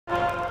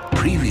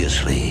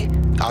Previously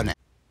on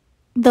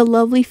the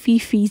lovely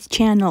Fifi's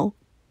channel.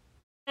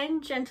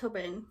 And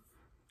gentlemen,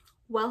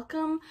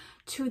 welcome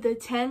to the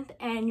 10th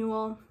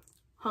annual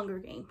Hunger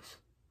Games.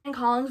 And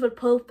Collins would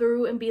pull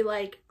through and be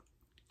like,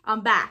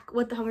 I'm back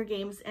with the Hunger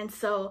Games, and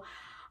so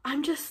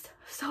I'm just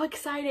so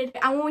excited.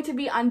 I'm going to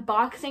be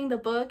unboxing the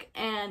book,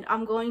 and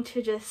I'm going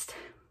to just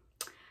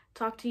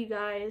talk to you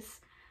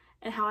guys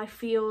and how I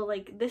feel.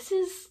 Like, this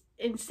is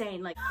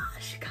insane. Like,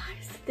 gosh,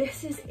 guys,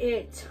 this is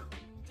it.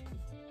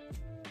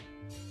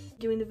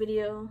 Doing the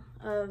video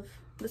of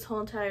this whole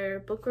entire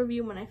book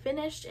review when I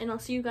finished, and I'll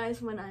see you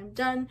guys when I'm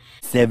done.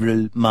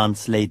 Several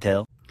months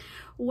later.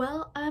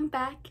 Well, I'm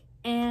back,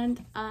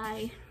 and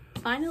I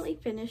finally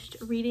finished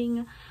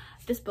reading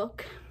this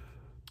book.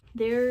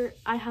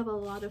 I have a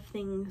lot of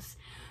things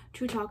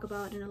to talk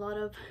about and a lot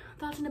of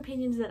thoughts and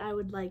opinions that I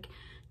would like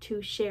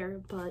to share,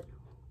 but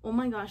oh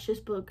my gosh, this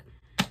book,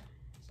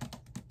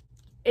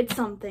 it's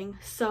something.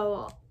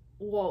 So,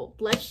 whoa,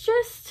 let's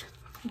just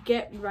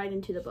get right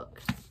into the book.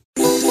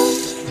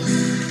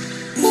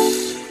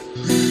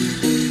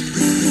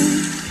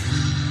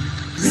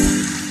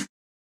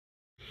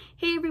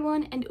 Hey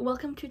everyone, and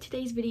welcome to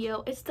today's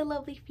video. It's the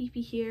lovely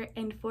Fifi here,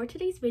 and for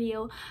today's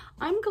video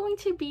I'm going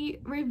to be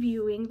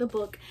reviewing the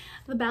book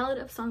The Ballad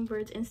of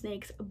Songbirds and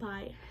Snakes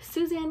by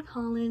Suzanne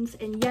Collins.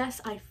 And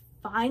yes, I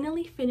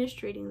finally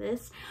finished reading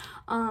this.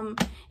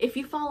 If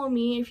you follow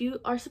me, if you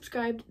are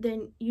subscribed,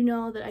 then you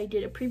know that I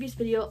did a previous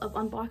video of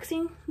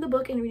unboxing the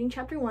book and reading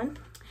chapter 1,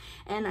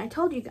 and I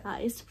told you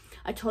guys,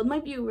 I told my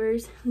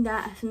viewers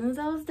that as soon as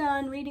I was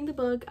done reading the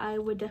book, I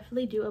would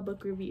definitely do a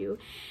book review.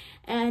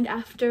 And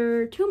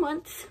after 2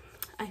 months,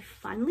 I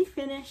finally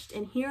finished,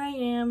 and here I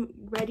am,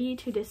 ready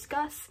to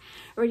discuss,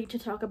 ready to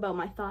talk about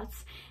my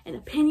thoughts and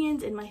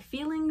opinions and my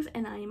feelings,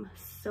 and I am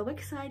so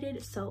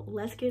excited. So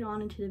let's get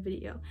on into the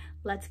video.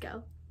 Let's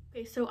go.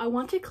 Okay, so I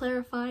want to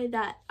clarify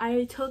that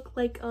I took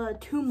like a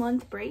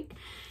 2-month break.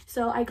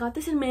 So I got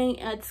this in May,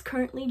 it's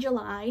currently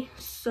July,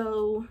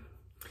 so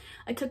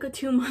I took a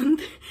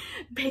 2-month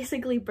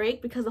basically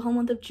break because the whole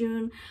month of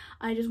June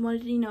I just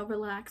wanted to, you know,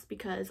 relax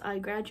because I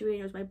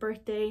graduated, it was my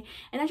birthday,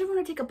 and I just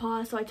want to take a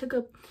pause. So I took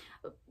a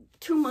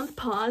 2-month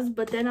pause,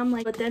 but then I'm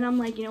like,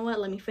 you know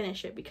what, let me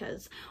finish it,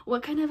 because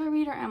what kind of a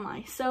reader am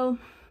I? So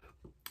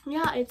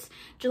yeah, it's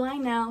July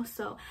now,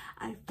 so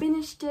I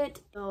finished it.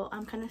 So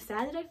I'm kind of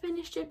sad that I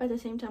finished it, but at the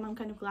same time I'm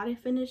kind of glad I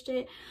finished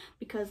it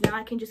because now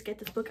I can just get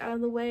this book out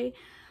of the way.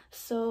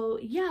 So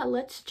yeah,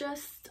 let's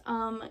just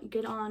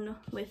get on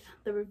with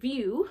the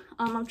review.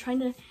 I'm trying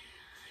to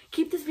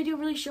keep this video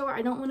really short.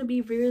 I don't want to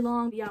be very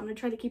long. Yeah, I'm gonna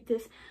try to keep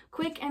this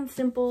quick and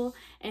simple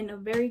and a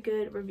very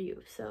good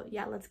review. So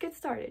yeah, let's get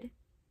started.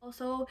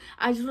 Also,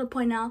 I just want to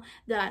point out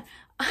that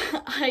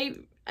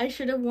I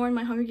should have worn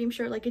my Hunger Games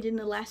shirt like I did in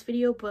the last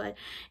video, but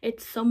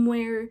it's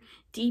somewhere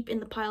deep in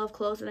the pile of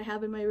clothes that I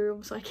have in my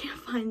room, so I can't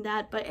find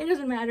that. But it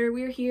doesn't matter,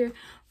 we're here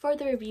for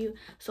the review,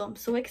 so I'm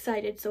so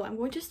excited. So I'm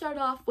going to start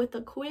off with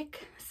a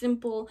quick,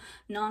 simple,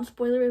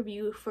 non-spoiler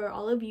review for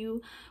all of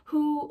you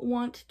who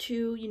want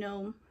to, you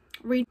know,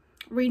 read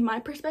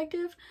my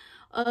perspective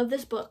of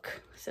this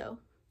book. So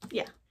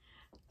yeah.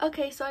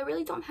 Okay, so I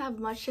really don't have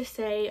much to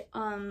say.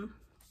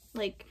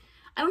 Like,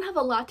 I don't have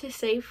a lot to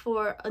say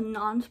for a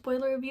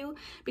non-spoiler review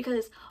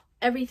because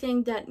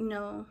everything that, you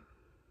know,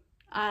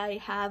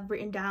 I have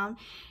written down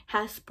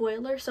has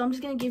spoilers. So I'm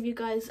just gonna give you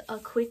guys a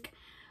quick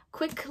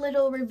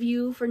little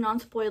review for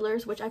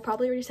non-spoilers, which I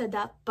probably already said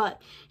that,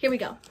 but here we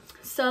go.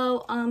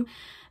 So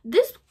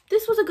this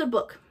was a good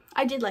book.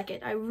 I did like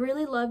it. I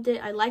really loved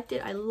it. I liked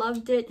it. I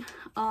loved it.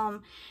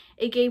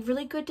 It gave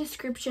really good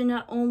description,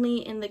 not only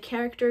in the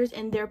characters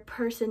and their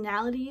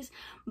personalities,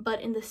 but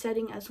in the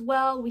setting as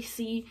well. We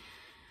see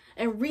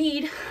and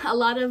read a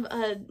lot of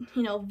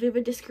you know,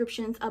 vivid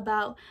descriptions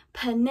about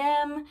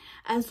Panem,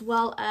 as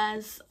well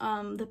as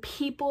the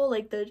people,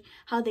 like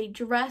how they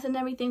dress and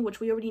everything, which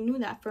we already knew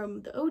that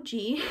from the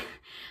OG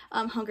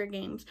Hunger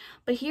Games.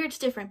 But here it's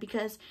different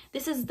because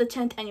this is the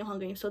 10th annual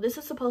Hunger Games, so this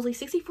is supposedly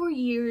 64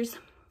 years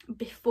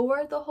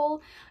before the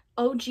whole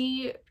OG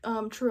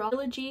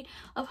trilogy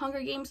of Hunger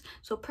Games.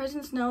 So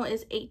President Snow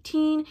is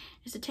 18,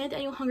 it's the 10th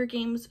annual Hunger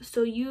Games,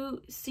 so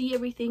you see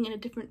everything in a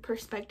different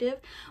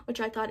perspective,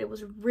 which I thought it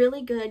was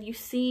really good. You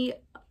see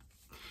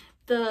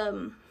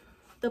the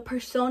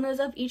personas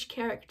of each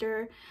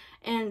character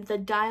and the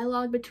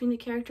dialogue between the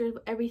characters.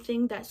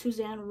 Everything that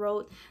Suzanne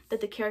wrote, that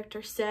the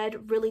character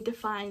said, really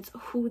defines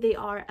who they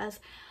are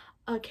as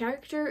a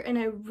character. And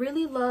I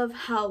really love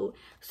how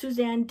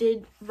Suzanne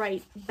did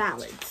write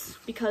ballads,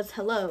 because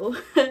hello,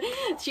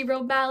 she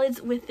wrote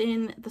ballads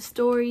within the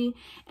story,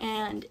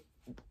 and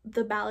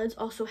the ballads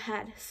also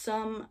had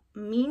some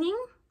meaning,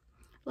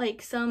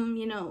 like some,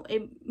 you know,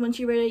 once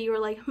you read it, you were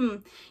like,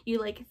 you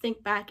like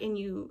think back and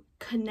you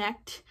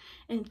connect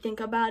and think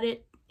about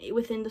it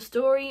within the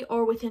story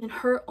or within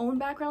her own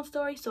background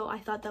story. So I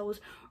thought that was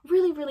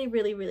really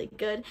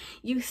good.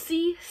 You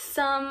see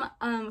some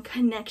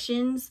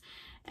connections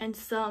and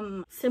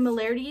some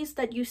similarities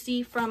that you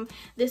see from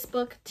this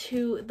book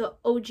to the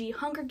OG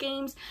Hunger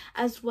Games,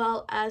 as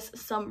well as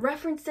some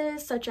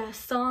references such as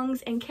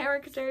songs and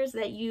characters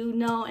that you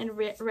know and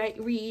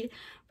read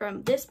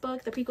from this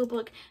book, the prequel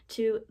book,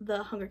 to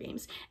the Hunger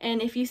Games.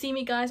 And if you see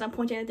me, guys, I'm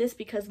pointing at this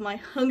because my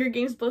Hunger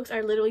Games books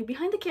are literally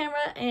behind the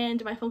camera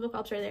and my Funko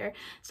Pops are there,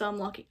 so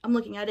I'm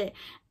looking at it.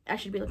 I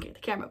should be looking at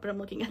the camera, but I'm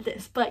looking at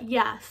this. But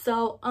yeah,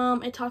 so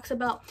it talks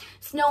about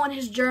Snow and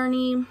his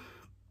journey.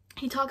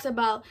 He talks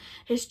about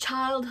his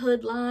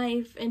childhood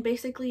life and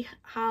basically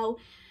how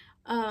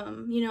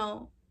you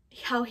know,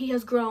 how he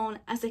has grown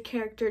as a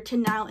character to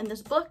now in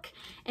this book,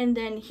 and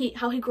then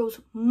how he grows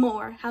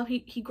more, how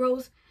he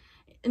grows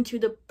into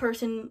the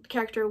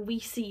character we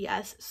see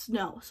as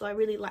Snow. So I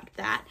really liked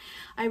that.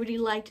 I really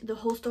liked the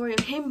whole story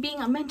of him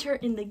being a mentor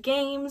in the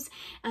games,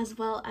 as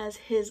well as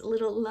his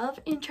little love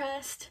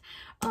interest.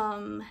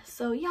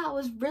 So yeah, it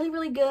was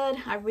really good.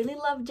 I really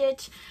loved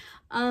it.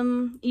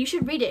 You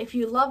should read it. If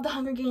you love the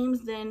Hunger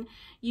Games, then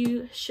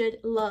you should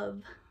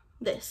love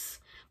this.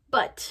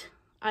 But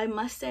I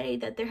must say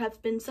that there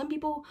have been some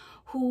people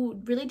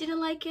who really didn't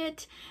like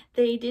it.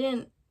 They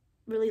didn't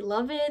really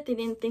love it. They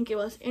didn't think it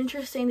was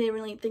interesting. They didn't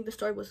really think the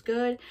story was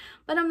good.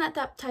 But I'm not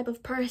that type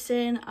of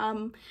person.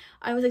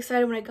 I was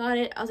excited when I got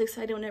it. I was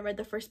excited when I read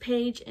the first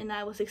page, and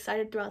I was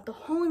excited throughout the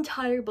whole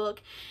entire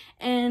book.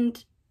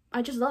 And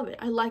I just love it.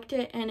 I liked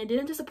it, and it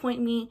didn't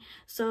disappoint me.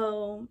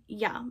 So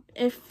yeah,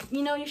 if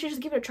you know, you should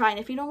just give it a try. And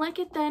if you don't like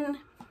it, then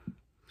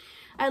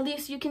at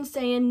least you can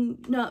say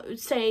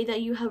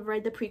that you have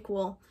read the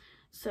prequel.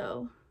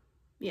 So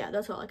yeah,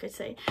 that's all I could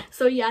say.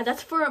 So yeah,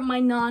 that's for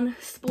my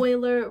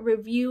non-spoiler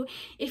review.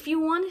 If you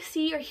want to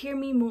see or hear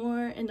me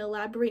more and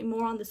elaborate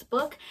more on this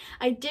book,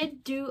 I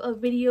did do a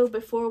video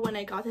before when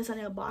I got this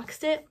and I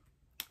unboxed it.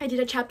 I did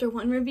a chapter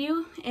 1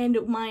 review and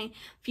my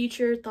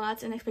future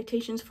thoughts and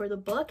expectations for the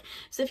book.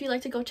 So if you'd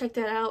like to go check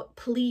that out,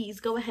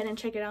 please go ahead and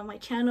check it out on my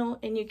channel,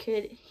 and you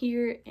could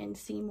hear and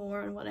see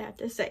more on what I have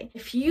to say.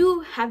 If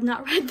you have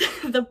not read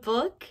the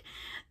book,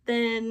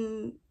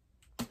 then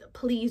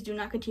please do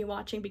not continue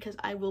watching, because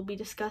I will be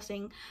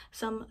discussing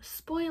some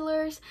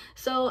spoilers.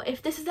 So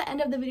if this is the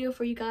end of the video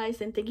for you guys,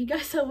 then thank you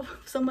guys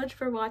so much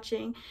for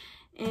watching.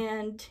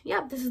 And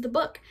yeah, this is the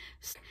book.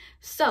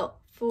 So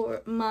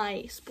for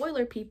my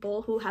spoiler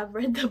people who have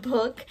read the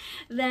book,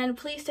 then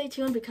please stay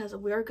tuned, because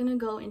we're gonna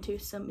go into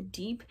some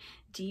deep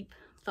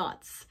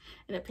thoughts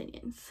and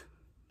opinions.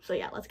 So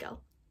yeah, let's go.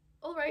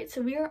 Alright,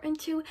 so we are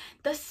into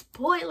the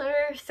spoiler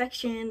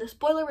section, the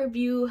spoiler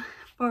review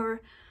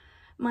for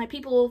my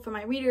people, for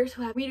my readers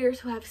who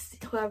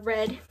have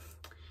read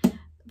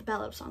The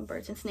Ballad of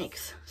Songbirds and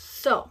Snakes.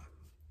 So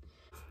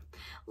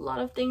a lot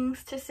of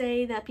things to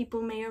say that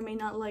people may or may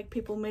not like,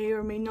 people may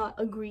or may not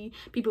agree,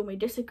 people may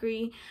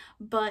disagree,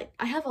 but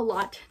I have a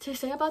lot to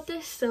say about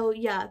this. So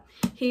yeah,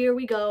 here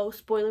we go,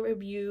 spoiler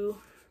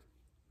review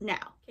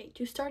now. Okay,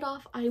 to start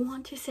off, I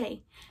want to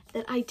say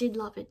that I did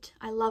love it.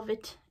 I love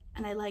it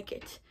and I like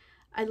it.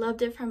 I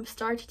loved it from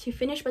start to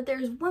finish, but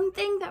there's one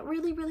thing that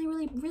really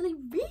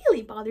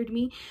really bothered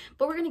me,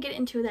 but we're gonna get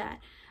into that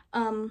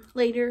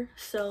later.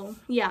 So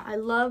yeah,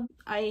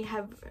 I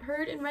have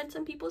heard and read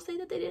some people say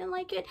that they didn't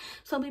like it.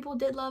 Some people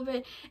did love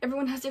it.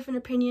 Everyone has different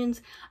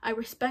opinions. I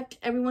respect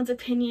everyone's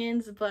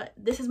opinions, but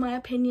this is my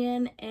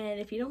opinion, and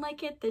if you don't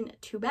like it, then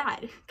too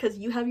bad, because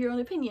you have your own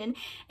opinion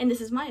and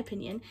this is my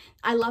opinion.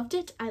 I loved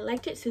it. I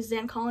liked it.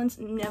 Suzanne Collins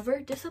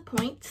never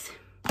disappoints,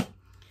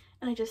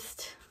 and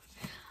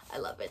I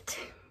love it.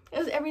 It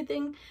was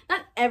everything,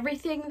 not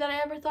everything that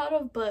I ever thought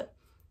of, but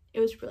it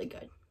was really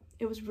good.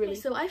 It was really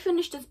So I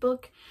finished this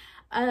book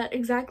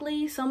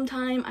exactly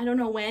sometime, I don't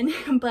know when,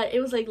 but it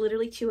was like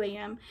literally 2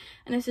 a.m.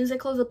 And as soon as I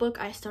closed the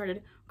book, I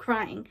started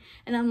crying.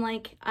 And I'm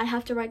like, I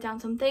have to write down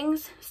some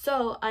things.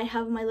 So I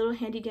have my little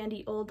handy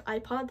dandy old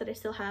iPod that I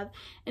still have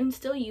and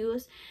still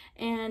use.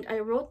 And I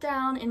wrote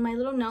down in my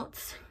little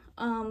notes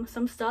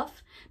some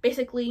stuff,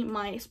 basically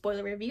my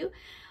spoiler review.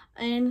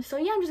 And so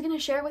yeah, I'm just gonna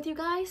share it with you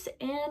guys,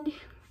 and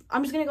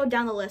I'm just gonna go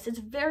down the list. It's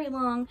very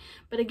long,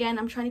 but again,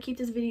 I'm trying to keep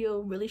this video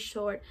really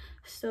short,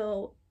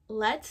 so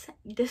let's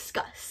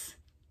discuss.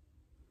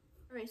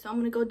 Alright, so I'm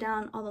gonna go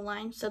down all the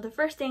lines. So the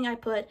first thing I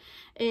put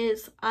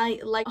is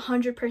I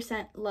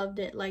 100% loved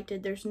it, liked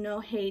it. There's no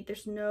hate,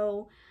 there's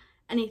no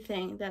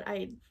anything that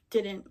I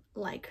didn't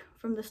like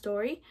from the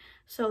story,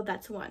 so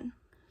that's one.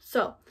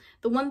 So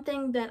the one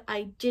thing that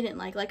I didn't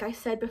like I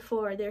said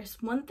before,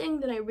 there's one thing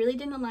that I really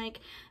didn't like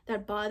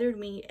that bothered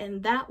me,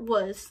 and that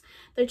was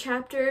the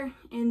chapter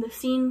in the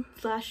scene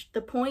 /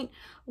 the point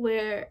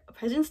where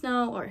President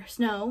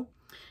Snow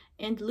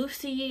and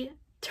Lucy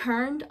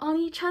turned on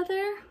each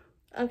other.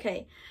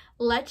 Okay,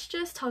 let's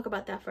just talk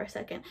about that for a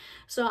second.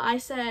 So I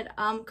said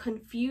I'm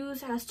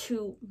confused as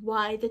to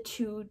why the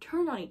two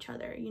turned on each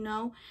other, you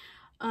know?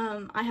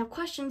 I have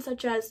questions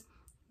such as,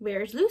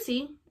 where's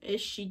Lucy?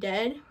 Is she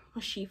dead?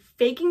 Was she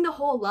faking the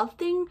whole love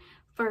thing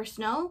for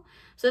Snow.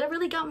 So that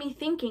really got me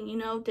thinking, you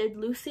know, did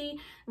Lucy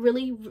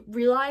really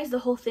realize the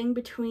whole thing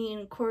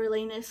between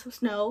Coriolanus,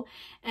 Snow,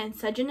 and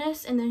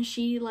Sejanus, and then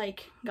she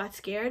like got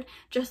scared,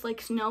 just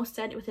like Snow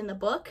said within the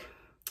book?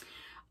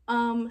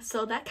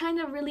 So that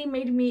kind of really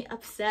made me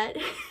upset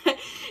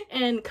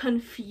and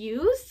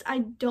confused. I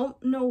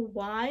don't know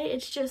why.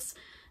 It's just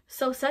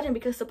so sudden,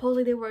 because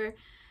supposedly they were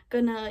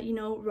gonna, you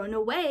know, run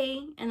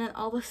away, and then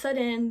all of a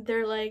sudden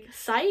they're like,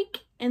 psych,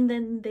 and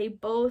then they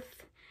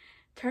both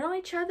turn on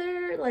each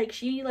other. Like,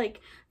 she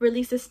like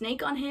released a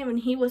snake on him and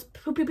he was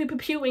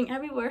pewing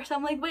everywhere. So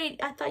I'm like, wait,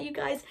 I thought you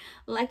guys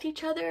liked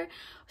each other.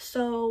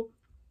 So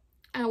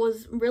I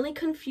was really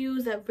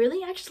confused. That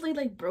really actually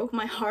like broke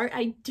my heart.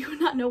 I do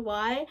not know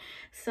why.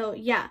 So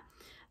yeah,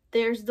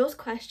 there's those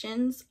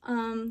questions.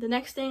 The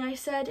next thing I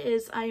said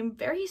is I am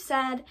very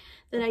sad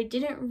that I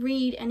didn't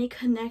read any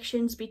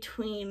connections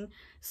between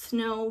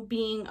Snow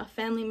being a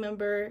family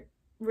member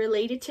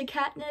related to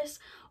Katniss,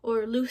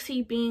 or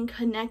Lucy being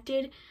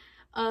connected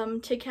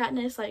to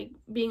Katniss, like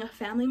being a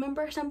family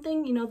member or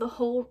something. You know, the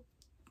whole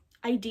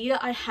idea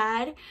I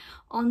had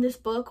on this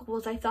book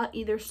was I thought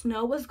either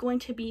Snow was going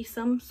to be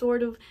some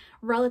sort of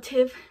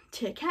relative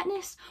to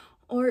Katniss,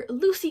 or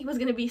Lucy was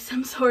going to be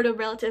some sort of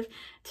relative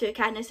to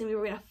Katniss, and we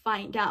were going to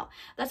find out.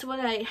 That's what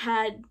I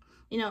had,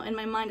 you know, in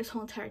my mind this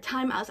whole entire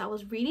time as I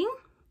was reading.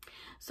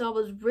 So I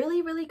was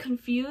really, really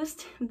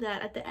confused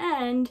that at the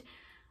end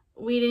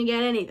we didn't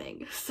get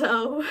anything.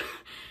 So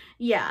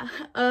yeah,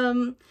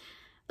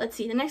 let's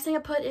see. The next thing I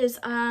put is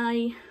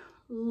I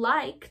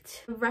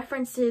liked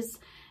references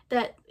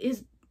that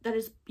is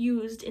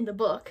used in the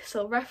book.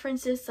 So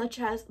references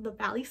such as the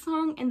Valley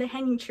Song and the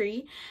Hanging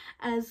Tree,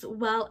 as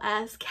well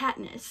as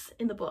Katniss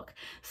in the book.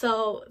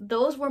 So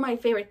those were my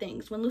favorite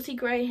things. When Lucy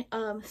Gray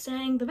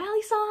sang the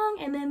Valley Song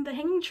and then the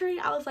Hanging Tree,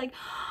 I was like,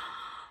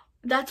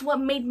 that's what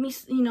made me,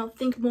 you know,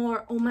 think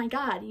more, oh my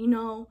god, you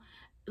know,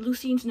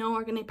 Lucy and Snow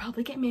are gonna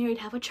probably get married,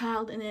 have a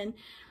child, and then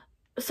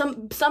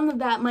some of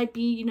that might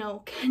be, you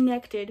know,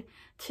 connected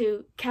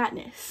to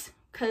Katniss,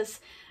 because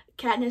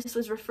Katniss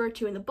was referred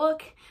to in the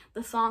book,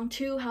 the song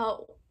too.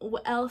 How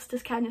else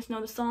does Katniss know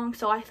the song?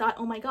 So I thought,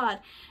 oh my god,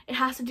 it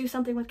has to do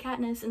something with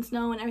Katniss and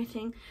Snow and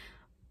everything.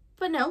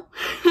 But no.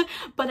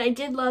 But I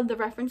did love the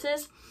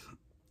references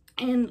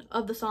and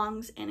of the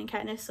songs and in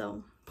Katniss,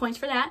 so points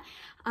for that.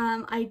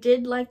 I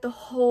did like the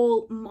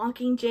whole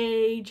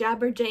Mockingjay,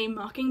 Jabberjay,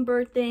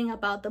 Mockingbird thing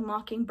about the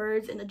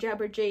Mockingbirds and the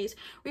Jabberjays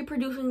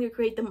reproducing to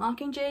create the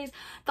Mockingjays.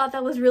 Thought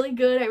that was really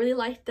good. I really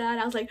liked that.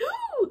 I was like,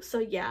 ooh! So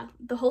yeah,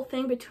 the whole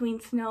thing between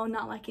Snow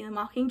not liking the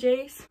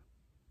Mockingjays.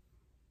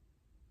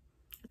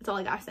 That's all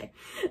I gotta say.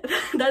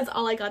 That's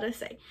all I gotta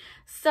say.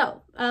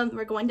 So,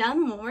 we're going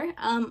down more.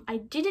 I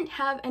didn't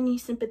have any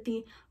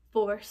sympathy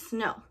for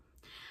Snow.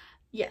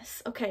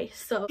 Yes, okay,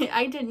 so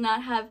I did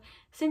not have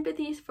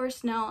sympathies for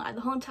Snow.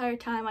 The whole entire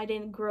time I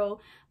didn't grow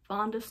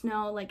fond of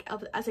Snow. Like,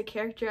 as a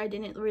character, I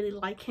didn't really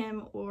like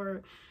him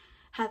or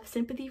have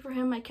sympathy for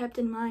him. I kept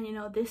in mind, you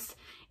know, this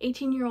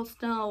 18-year-old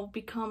Snow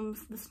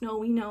becomes the Snow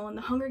we know in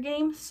the Hunger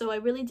Games, so I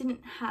really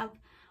didn't have,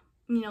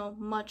 you know,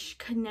 much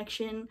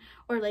connection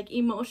or like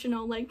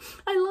emotional, like,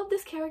 I love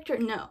this character.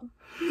 No.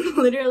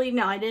 Literally,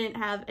 no, I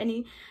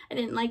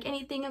didn't like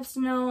anything of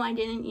Snow. I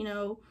didn't, you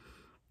know,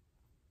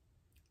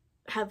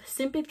 have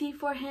sympathy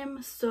for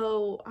him.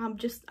 So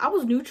I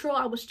was neutral.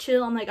 I was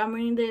chill. I'm like, I'm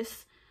reading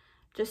this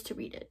just to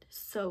read it.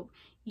 So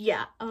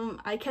yeah,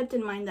 I kept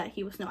in mind that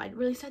he was Snow. I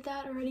really said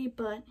that already,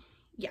 but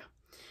yeah.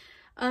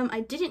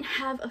 I didn't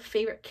have a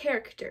favorite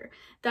character.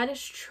 That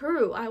is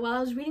true. While I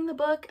was reading the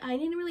book, I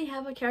didn't really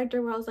have a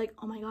character where I was like,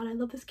 oh my god, I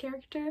love this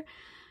character.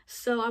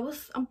 So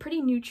I'm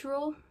pretty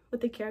neutral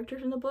with the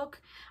characters in the book.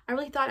 I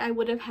really thought I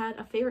would have had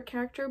a favorite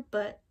character,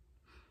 but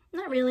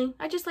not really.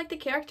 I just like the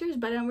characters,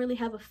 but I don't really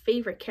have a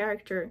favorite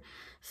character.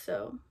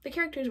 So the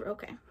characters were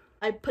okay.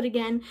 I put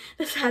again,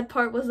 the sad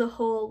part was the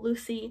whole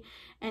Lucy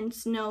and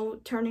Snow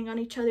turning on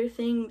each other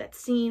thing, that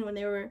scene when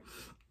they were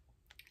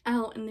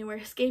out and they were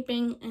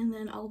escaping, and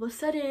then all of a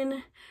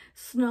sudden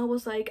Snow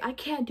was like, I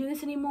can't do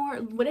this anymore.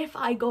 What if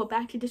I go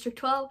back to District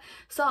 12?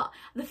 So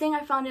the thing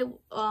I found it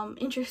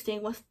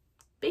interesting was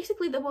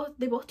basically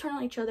they both turned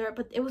on each other,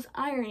 but it was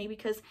irony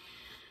because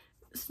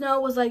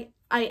Snow was like,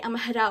 I'm gonna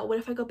head out. What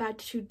if I go back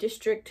to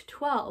District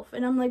 12?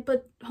 And I'm like,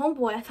 but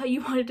homeboy, I thought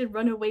you wanted to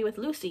run away with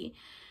Lucy.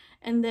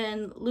 And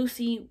then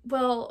Lucy,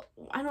 well,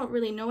 I don't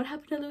really know what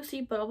happened to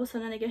Lucy, but all of a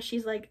sudden I guess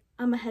she's like,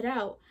 I'm gonna head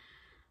out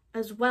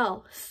as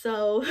well.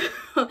 So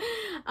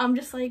I'm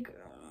just like,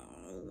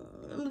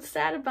 I'm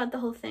sad about the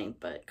whole thing,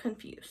 but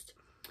confused.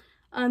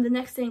 The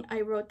next thing I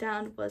wrote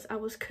down was I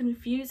was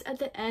confused at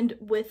the end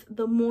with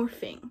the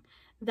morphing.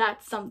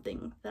 That's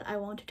something that I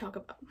want to talk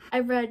about. I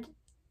read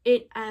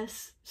it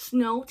as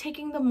Snow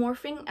taking the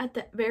morphing at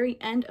the very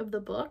end of the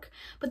book,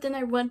 but then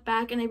I went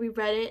back and I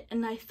reread it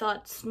and I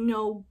thought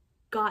Snow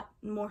got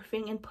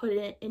morphing and put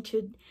it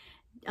into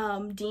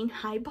Dean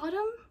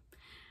Highbottom.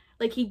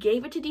 Like, he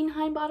gave it to Dean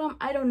Highbottom.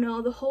 I don't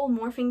know, the whole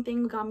morphing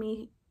thing got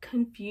me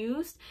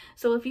confused.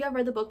 So if you have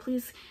read the book,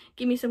 please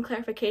give me some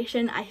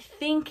clarification. I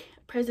think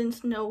President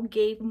Snow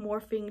gave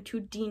morphing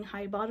to Dean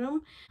Highbottom.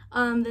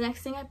 The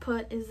next thing I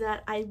put is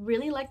that I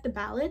really like the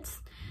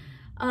ballads.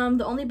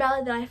 The only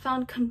ballad that I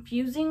found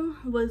confusing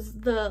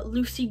was the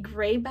Lucy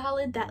Gray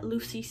ballad that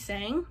Lucy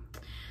sang.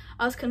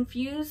 I was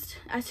confused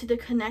as to the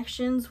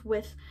connections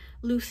with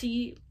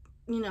Lucy,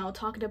 you know,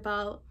 talking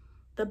about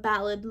the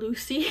ballad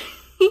Lucy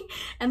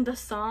and the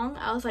song.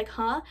 I was like,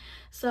 huh?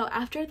 So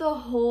after the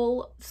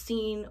whole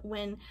scene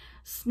when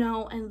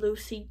Snow and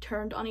Lucy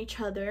turned on each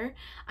other,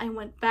 I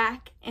went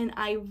back and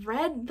I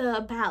read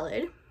the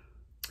ballad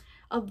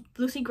of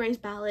Lucy Gray's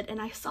ballad,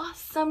 and I saw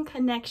some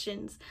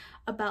connections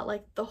about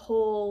like the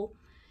whole,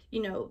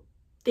 you know,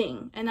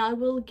 thing, and I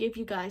will give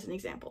you guys an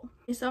example.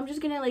 So I'm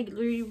just gonna like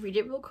read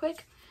it real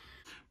quick.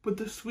 But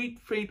the sweet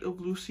fate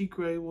of Lucy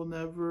Gray will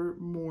never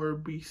more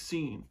be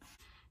seen.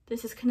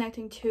 This is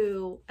connecting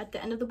to, at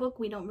the end of the book,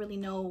 we don't really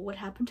know what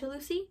happened to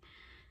Lucy.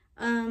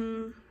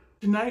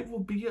 Tonight will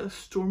be a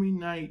stormy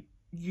night.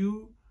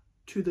 You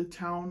to the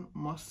town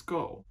must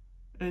go,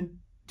 and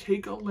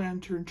take a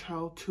lantern,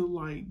 child, to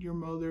light your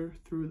mother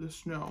through the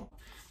snow.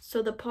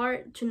 So the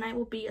part, tonight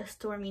will be a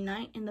stormy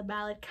night, in the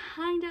ballad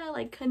kind of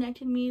like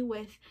connected me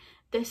with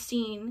the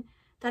scene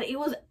that it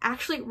was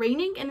actually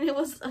raining and it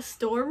was a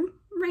storm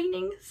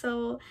raining.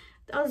 So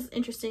that was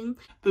interesting.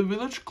 The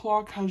village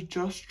clock has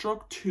just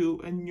struck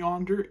 2, and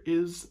yonder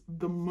is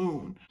the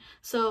moon.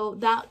 So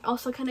that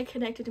also kind of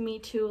connected me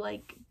to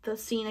like the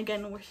scene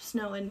again where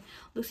Snow and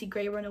Lucy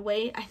Gray run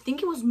away. I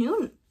think it was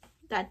noon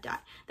that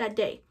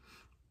day.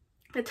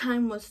 The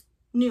time was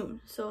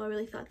noon, so I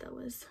really thought that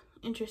was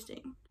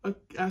interesting.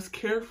 As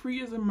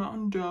carefree as a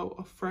mountain doe,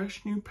 a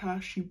fresh new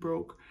path she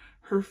broke.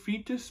 Her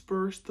feet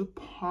dispersed the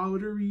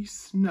powdery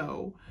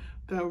snow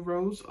that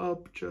rose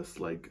up just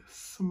like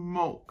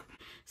smoke.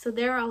 So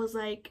there I was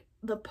like,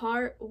 the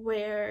part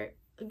where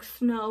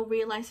Snow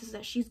realizes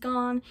that she's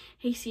gone,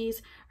 he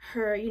sees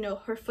her, you know,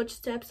 her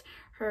footsteps,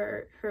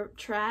 her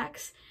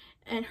tracks,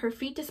 and her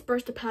feet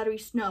dispersed the powdery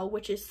snow,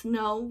 which is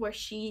snow where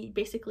she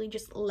basically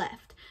just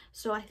left.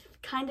 So I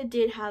kind of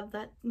did have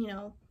that, you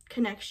know,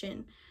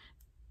 connection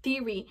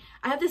theory.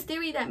 I have this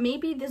theory that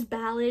maybe this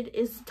ballad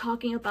is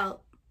talking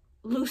about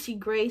Lucy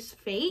Gray's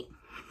fate.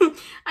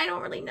 I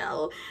don't really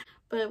know.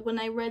 But when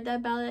I read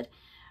that ballad,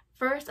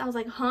 first I was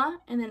like, huh?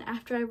 And then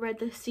after I read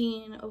the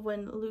scene of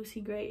when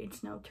Lucy Gray and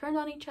Snow turned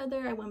on each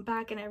other, I went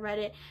back and I read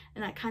it,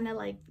 and I kind of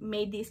like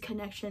made these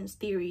connections,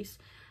 theories,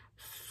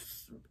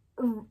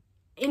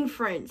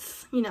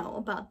 inference, you know,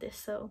 about this.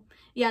 So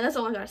yeah, that's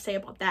all I gotta say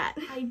about that.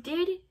 I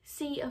did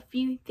see a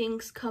few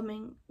things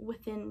coming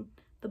within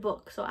the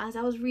book. So as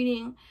I was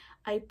reading,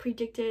 I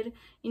predicted,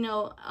 you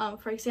know,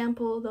 for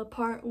example, the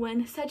part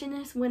when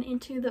Sejanus went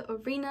into the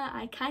arena,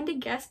 I kind of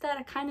guessed that.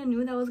 I kind of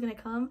knew that was going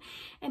to come.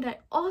 And I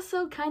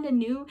also kind of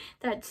knew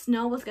that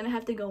Snow was going to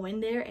have to go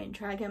in there and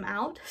drag him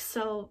out.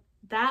 So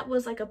that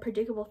was like a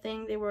predictable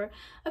thing. There were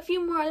a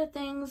few more other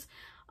things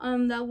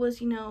that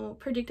was, you know,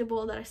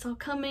 predictable that I saw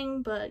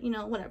coming, but, you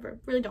know, whatever.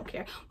 Really don't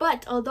care.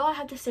 But although I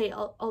have to say,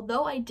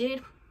 although I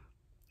did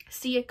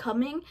see it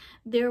coming,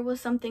 there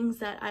was some things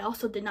that I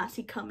also did not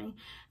see coming.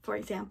 For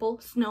example,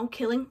 Snow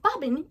killing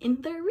Bobbin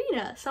in the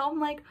arena. So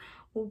I'm like,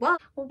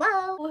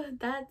 wow,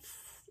 that's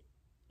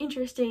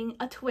interesting,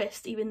 a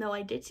twist. Even though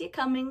I did see it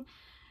coming,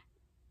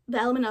 the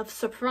element of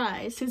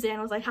surprise,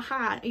 Suzanne was like,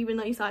 haha, even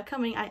though you saw it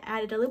coming, I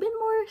added a little bit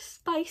more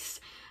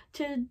spice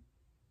to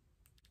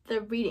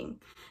the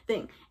reading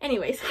thing.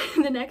 Anyways,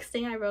 the next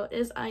thing I wrote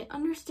is, I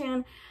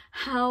understand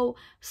how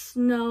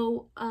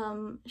Snow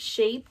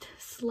shaped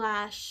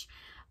slash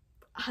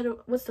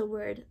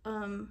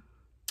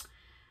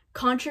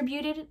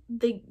contributed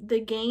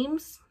the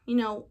games, you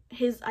know,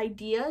 his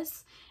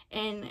ideas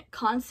and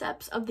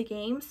concepts of the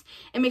games.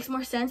 It makes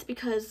more sense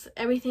because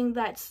everything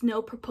that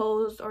Snow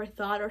proposed or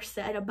thought or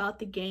said about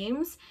the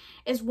games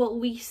is what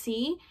we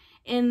see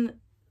in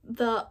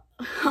the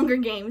Hunger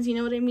Games, you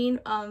know what I mean?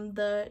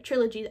 The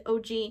trilogy, the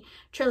OG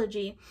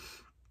trilogy.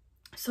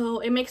 So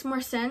it makes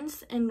more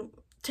sense, and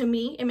to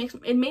me,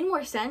 it made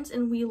more sense,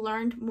 and we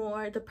learned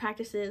more the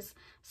practices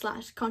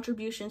slash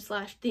contribution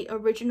slash the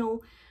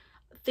original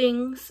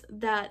things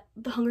that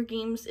the Hunger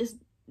Games is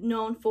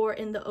known for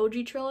in the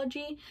OG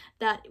trilogy,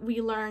 that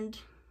we learned,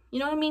 you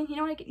know what I mean? You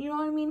know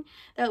what I mean?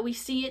 That we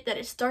see it, that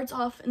it starts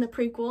off in the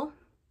prequel,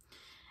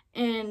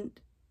 and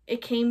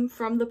it came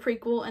from the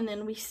prequel, and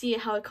then we see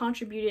how it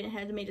contributed and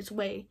had made its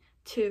way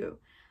to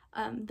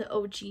the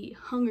OG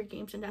Hunger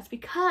Games, and that's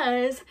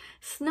because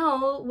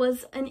Snow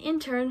was an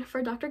intern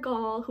for Dr.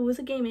 Gall, who was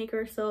a game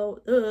maker,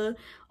 so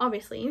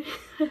obviously.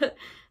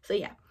 So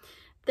yeah,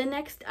 the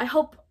next, I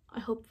hope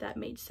that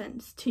made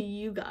sense to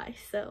you guys.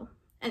 So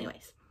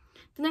anyways,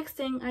 the next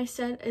thing I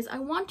said is, I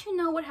want to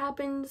know what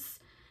happens,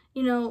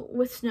 you know,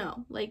 with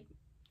Snow. Like,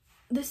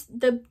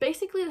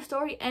 basically the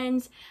story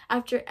ends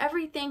after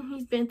everything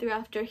he's been through,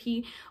 after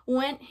he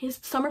went his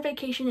summer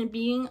vacation and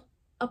being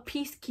a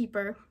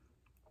peacekeeper.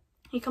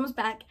 He comes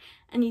back,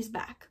 and he's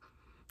back.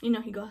 You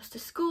know, he goes to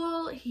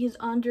school, he's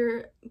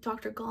under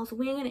Dr. Gall's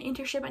wing and an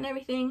internship and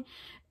everything,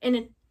 and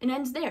it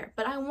ends there.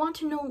 But I want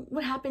to know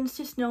what happens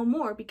to Snow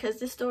more, because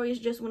this story is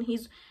just when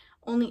he's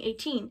only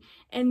 18,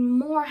 and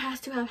more has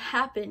to have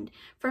happened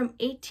from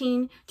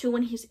 18 to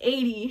when he's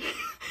 80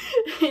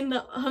 in the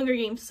Hunger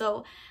Games.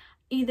 So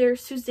either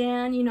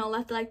Suzanne, you know,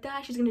 left it like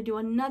that, she's gonna do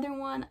another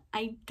one,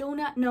 I do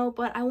not know,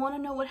 but I want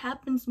to know what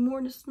happens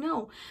more to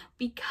Snow,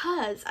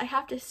 because I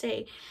have to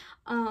say,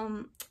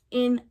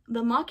 in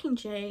The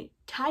Mockingjay,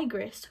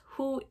 Tigress,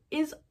 who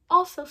is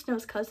also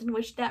Snow's cousin,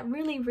 which that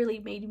really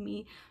made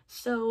me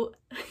so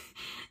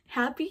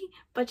happy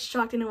but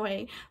shocked in a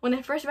way. When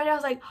I first read it, I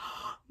was like,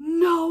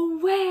 no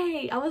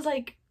way. I was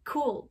like,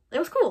 cool. It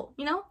was cool,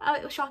 you know.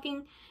 It was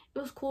shocking, it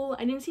was cool.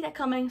 I didn't see that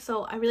coming,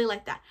 so I really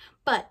like that.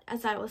 But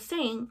as I was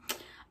saying,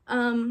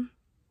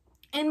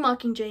 in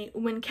Mockingjay,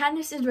 when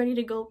Katniss is ready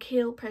to go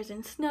kill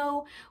President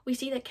Snow, we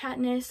see that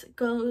Katniss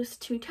goes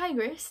to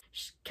Tigress.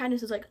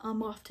 Katniss is like,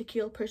 I'm off to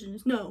kill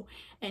President Snow.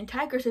 And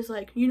Tigress is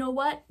like, you know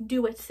what?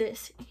 Do it,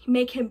 sis.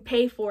 Make him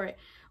pay for it.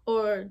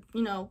 Or,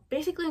 you know,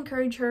 basically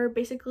encourage her,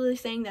 basically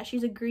saying that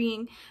she's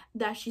agreeing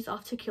that she's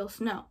off to kill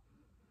Snow.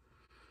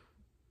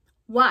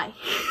 Why?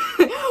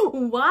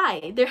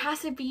 Why? There has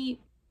to be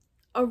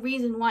a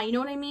reason why, you know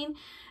what I mean?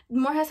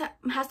 More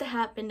has to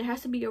happen. There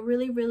has to be a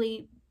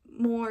really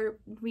more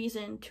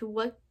reason to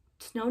what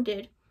Snow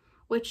did,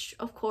 which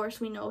of course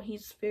we know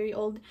he's very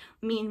old,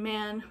 mean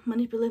man,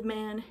 manipulative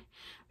man,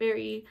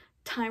 very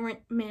tyrant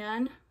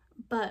man.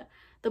 But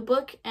the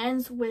book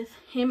ends with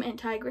him and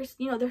Tigress,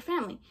 you know, their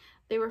family.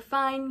 They were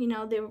fine, you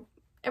know,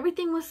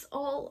 everything was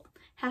all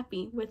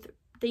happy with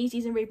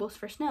daisies and rainbows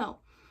for Snow.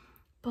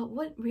 But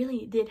what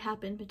really did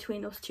happen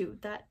between those two?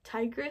 That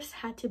Tigress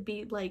had to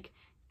be like,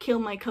 kill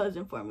my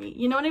cousin for me,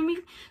 you know what I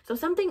mean? So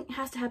something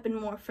has to happen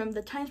more from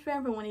the time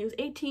span from when he was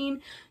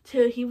 18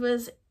 to he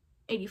was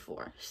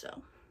 84,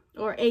 so,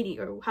 or 80,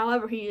 or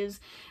however he is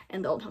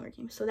in the old Hunger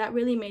Games. So that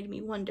really made me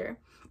wonder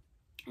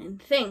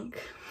and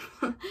think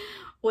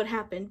what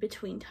happened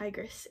between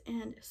Tigress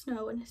and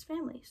Snow and his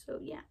family. So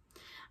yeah.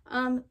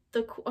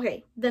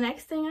 The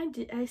next thing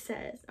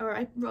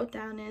I wrote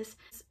down is,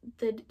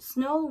 did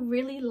Snow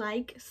really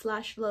like /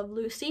 love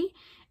Lucy,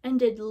 and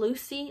did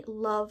Lucy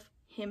love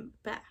him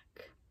back?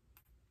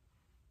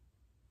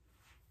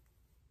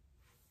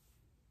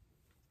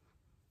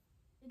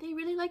 Did they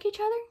really like each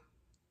other?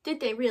 Did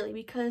they really?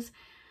 Because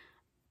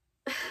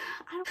I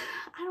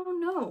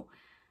don't know.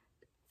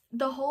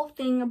 The whole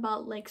thing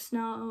about like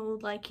Snow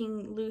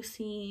liking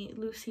Lucy,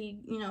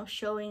 you know,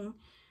 showing,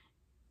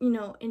 you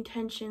know,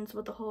 intentions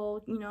with the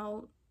whole, you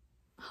know,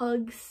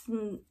 hugs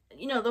and,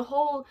 you know, the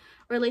whole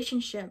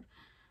relationship,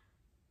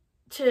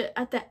 to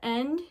at the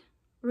end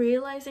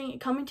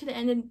coming to the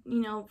end and,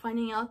 you know,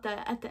 finding out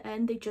that at the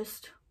end they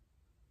just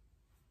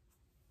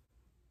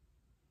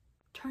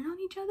turn on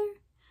each other.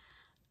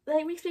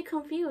 Like, makes me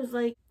confused.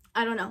 Like,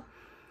 I don't know.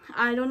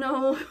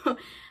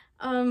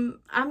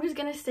 I'm just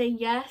gonna say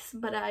yes,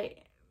 but I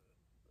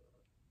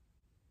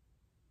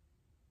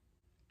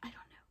don't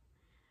know.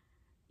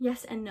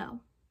 Yes and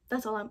no.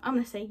 That's all I'm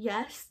gonna say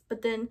yes,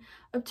 but then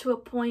up to a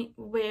point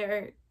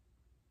where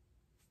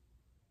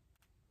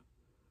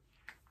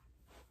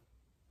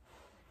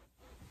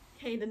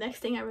okay, the next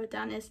thing I wrote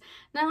down is,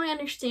 now I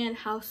understand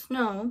how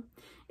Snow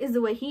is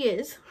the way he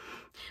is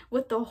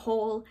with the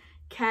whole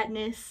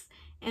Katniss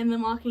and the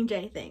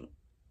Mockingjay thing.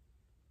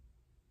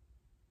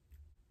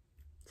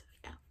 So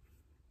yeah,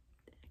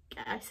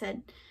 I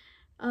said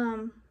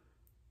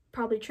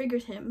probably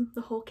triggers him,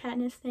 the whole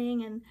Katniss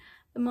thing and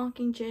the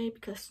Mockingjay,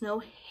 because Snow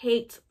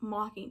hates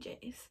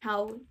Mockingjays.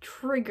 How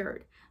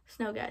triggered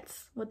Snow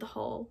gets with the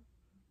whole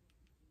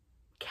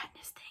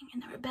Katniss thing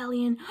and the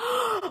rebellion.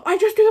 I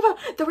just think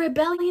about the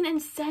rebellion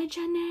and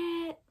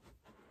Sejanus.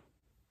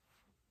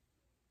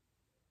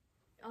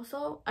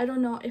 Also, I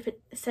don't know if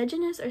it's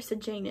Sejanus or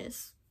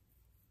Sejanus.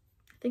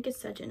 I think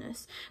it's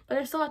Sejanus. But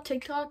I saw a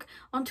TikTok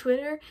on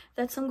Twitter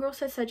that some girl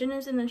said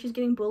Sejanus and then she's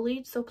getting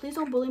bullied. So please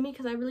don't bully me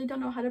because I really don't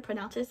know how to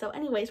pronounce it. So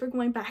anyways, we're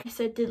going back. I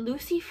said, did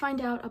Lucy find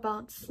out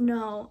about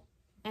Snow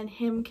and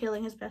him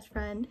killing his best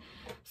friend?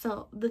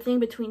 So the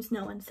thing between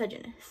Snow and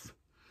Sejanus.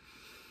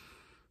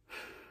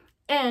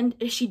 And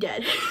is she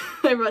dead?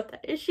 I wrote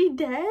that. Is she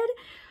dead?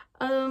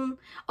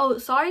 Oh,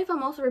 sorry if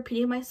I'm also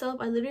repeating myself.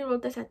 I literally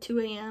wrote this at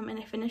 2 a.m. and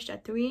I finished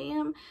at 3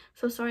 a.m.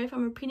 So sorry if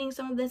I'm repeating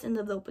some of this and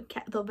the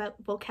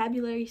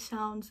vocabulary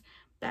sounds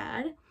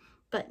bad.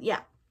 But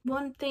yeah,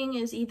 one thing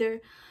is either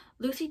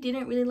Lucy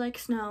didn't really like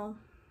Snow.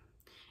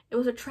 It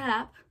was a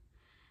trap.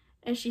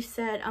 And she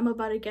said, I'm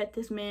about to get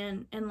this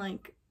man and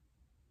like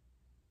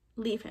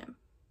leave him.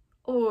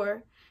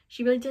 Or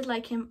she really did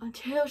like him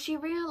until she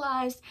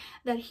realized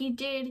that he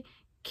did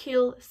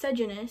kill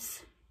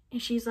Sejanus.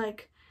 And she's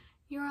like,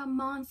 you're a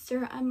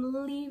monster, I'm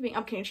leaving.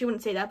 Okay, she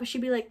wouldn't say that, but she'd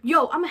be like,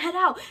 yo, I'm gonna head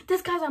out,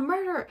 this guy's a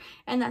murderer.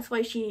 And that's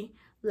why she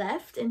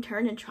left and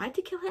turned and tried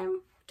to kill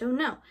him. Don't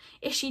know.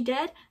 Is she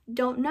dead?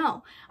 Don't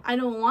know. I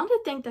don't want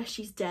to think that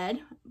she's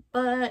dead,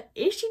 but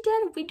is she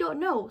dead? We don't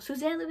know.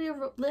 Suzanne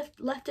literally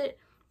left it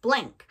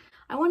blank.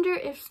 I wonder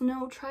if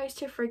Snow tries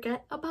to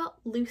forget about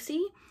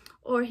Lucy,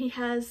 or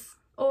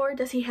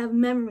does he have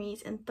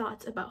memories and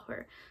thoughts about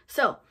her?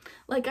 So,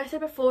 like I said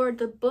before,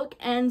 the book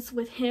ends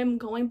with him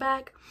going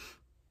back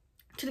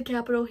to the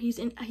capital. He's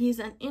an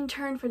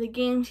intern for the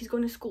games. He's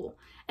going to school,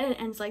 and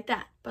it ends like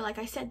that. But like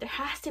I said, there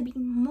has to be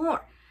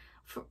more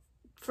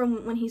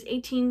from when he's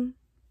 18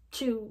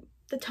 to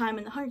the time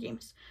in the Hunger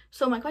Games.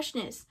 So my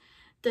question is,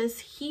 does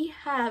he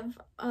have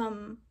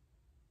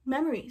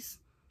memories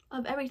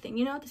of everything?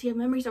 You know, does he have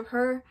memories of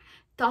her,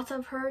 thoughts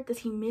of her? Does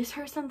he miss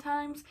her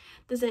sometimes?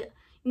 Does it,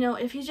 you know,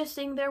 if he's just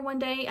sitting there one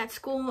day at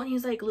school and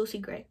he's like, Lucy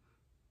Gray,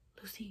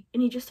 Lucy,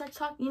 and he just starts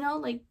talking, you know,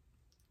 like,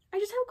 I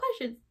just have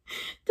questions.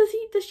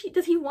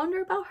 Does he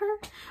wonder about her,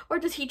 or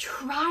does he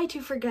try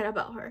to forget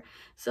about her?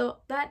 So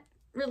that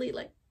really,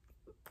 like,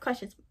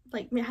 questions,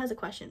 like, it has a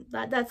question.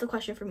 That's the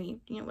question for me,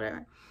 you know,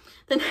 whatever.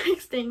 The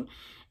next thing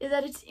is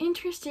that it's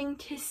interesting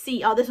to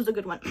see, oh, this was a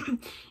good one.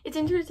 It's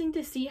interesting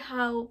to see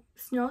how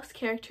Snow's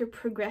character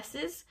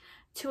progresses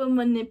to a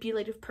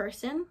manipulative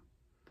person.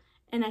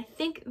 And I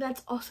think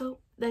that's also,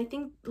 I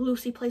think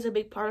Lucy plays a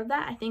big part of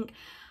that. I think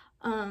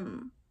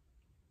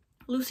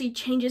Lucy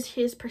changes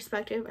his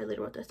perspective. I literally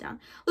wrote this down.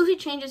 Lucy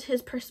changes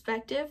his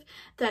perspective,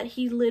 that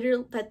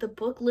the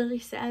book literally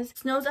says,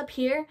 Snow's up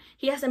here,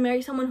 he has to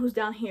marry someone who's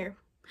down here.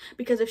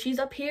 Because if she's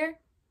up here,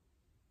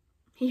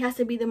 he has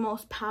to be the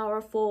most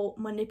powerful,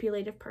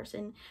 manipulative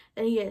person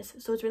that he is.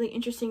 So it's really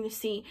interesting to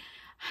see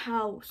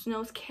how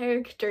Snow's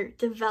character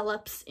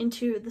develops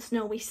into the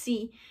Snow we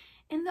see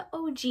in the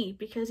OG.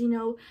 Because, you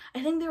know,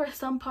 I think there were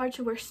some parts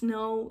where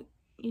Snow,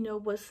 you know,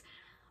 was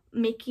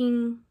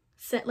making,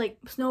 like,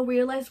 Snow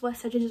realized what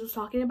Cedric was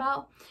talking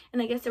about.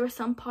 And I guess there were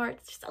some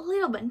parts, just a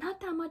little bit, not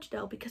that much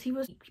though, because he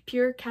was a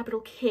pure capital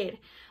kid.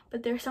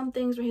 But there are some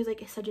things where he's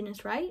like, is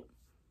Cedric right?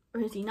 Or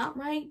is he not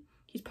right?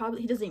 He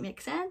doesn't make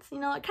sense, you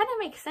know. It kind of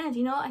makes sense,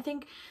 you know. I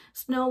think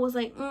Snow was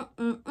like,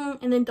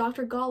 and then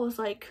Dr. Gall was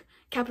like,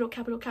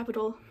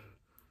 capital,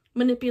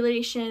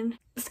 manipulation,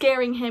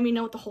 scaring him, you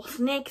know, with the whole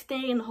snake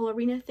thing and the whole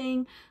arena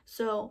thing.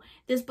 So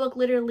this book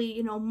literally,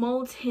 you know,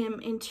 molds him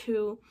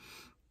into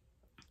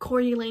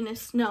Coriolanus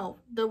Snow,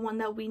 the one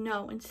that we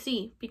know and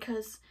see,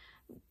 because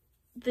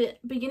the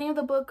beginning of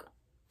the book,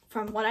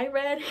 from what I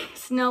read,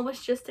 Snow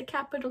was just a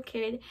capital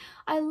kid.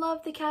 I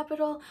love the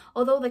capital,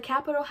 although the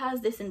capital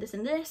has this and this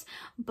and this,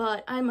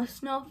 but I'm a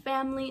Snow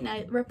family and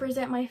I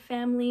represent my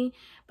family.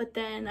 But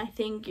then I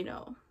think, you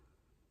know,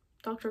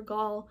 Dr.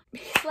 Gall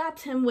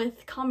slaps him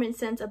with common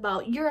sense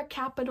about, you're a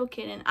capital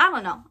kid, and I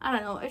don't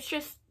know.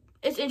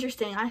 It's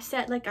interesting.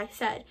 Like I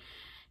said,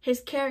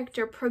 his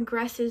character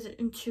progresses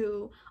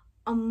into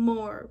a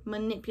more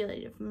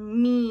manipulative,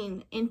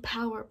 mean, in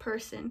power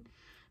person.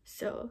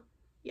 So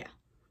yeah.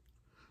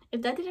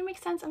 If that didn't make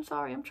sense, I'm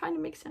sorry. I'm trying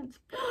to make sense.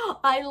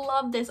 I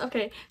love this.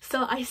 Okay,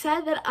 so I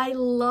said that I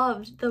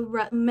loved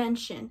the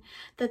mention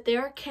that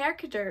there are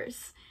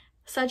characters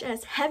such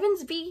as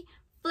Heavensby,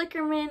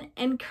 Flickerman,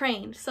 and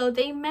Crane. So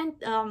they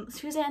meant,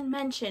 Suzanne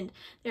mentioned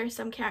there are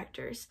some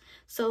characters.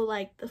 So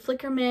like the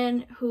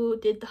Flickerman who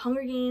did the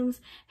Hunger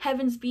Games,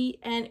 Heavensby,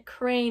 and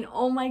Crane.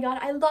 Oh my god,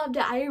 I loved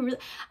it.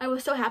 I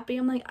was so happy.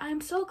 I'm like, I'm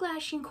so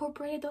glad she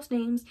incorporated those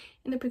names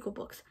in the prequel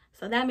books.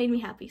 So that made me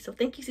happy. So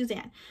thank you,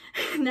 Suzanne.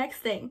 Next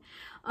thing,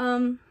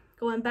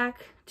 going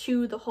back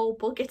to the whole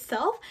book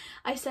itself,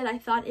 I said I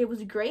thought it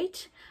was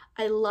great.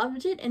 I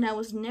loved it, and I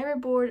was never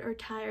bored or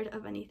tired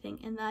of anything,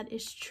 and that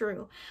is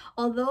true.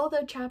 Although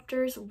the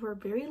chapters were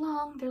very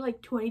long, they're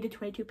like 20 to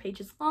 22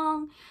 pages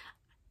long,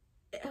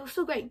 it was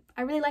still great.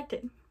 I really liked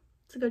it.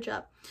 It's a good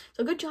job.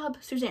 So good job,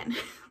 Suzanne.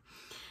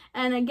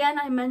 And again,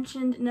 I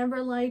mentioned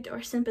never liked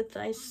or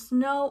sympathized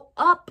Snow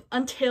up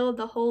until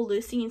the whole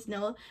Lucy and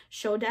Snow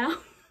showdown.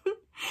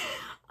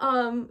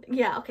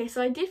 Yeah, okay,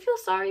 so I did feel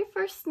sorry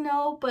for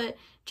Snow, but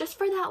just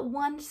for that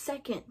 1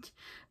 second,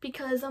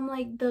 because I'm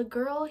like, the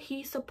girl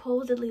he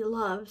supposedly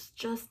loves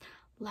just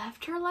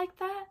left her like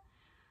that,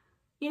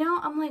 you know.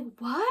 I'm like,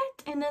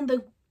 what? And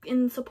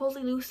then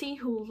supposedly Lucy,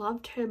 who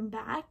loved him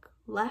back,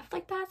 left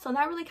like that. So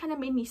that really kind of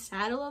made me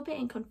sad a little bit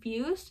and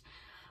confused.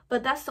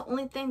 But that's the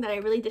only thing that I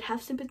really did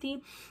have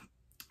sympathy.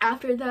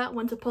 After that,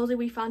 when supposedly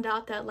we found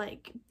out that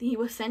like he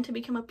was sent to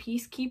become a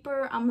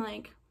peacekeeper, I'm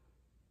like,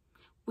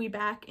 we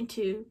back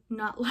into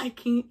not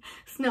liking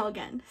Snow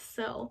again.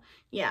 So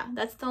yeah,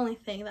 that's the only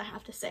thing that I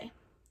have to say.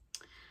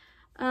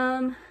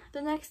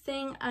 The next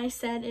thing I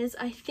said is,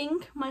 I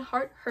think my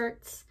heart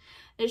hurts.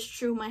 It's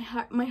true, my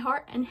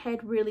heart and head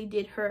really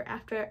did hurt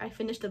after I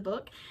finished the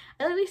book.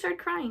 I literally started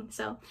crying.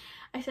 So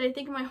I said I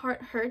think my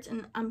heart hurts,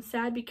 and I'm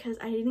sad because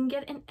I didn't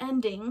get an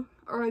ending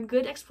or a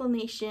good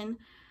explanation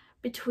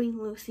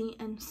between Lucy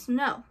and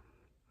Snow.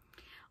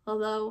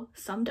 Although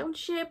some don't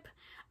ship,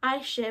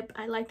 I ship.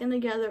 I like them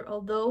together,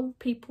 although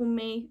people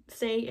may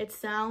say it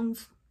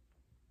sounds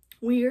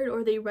weird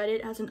or they read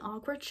it as an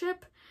awkward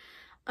ship.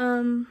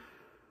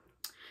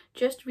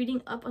 Just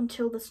reading up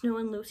until the Snow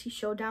and Lucy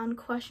showdown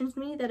questions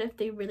me that if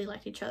they really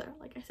liked each other,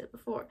 like I said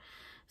before.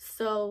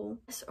 So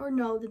yes or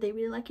no, did they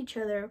really like each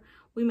other?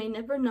 We may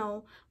never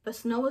know, but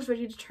Snow was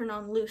ready to turn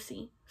on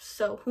Lucy,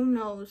 so who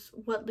knows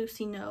what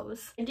Lucy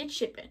knows. I did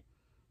ship it,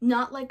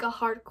 not like a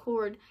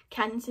hardcore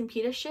Katniss and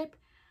Peeta ship.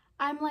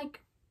 I'm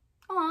like,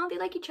 aw, they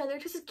like each other,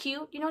 this is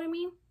cute, you know what I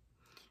mean?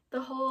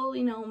 The whole,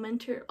 you know,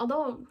 mentor,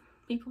 although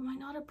people might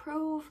not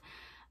approve.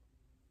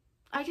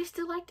 I just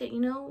still liked it, you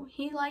know.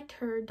 He liked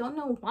her. Don't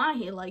know why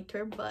he liked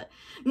her, but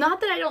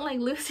not that I don't like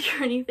Lucy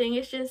or anything.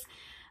 It's just,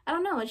 I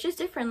don't know. It's just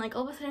different. Like,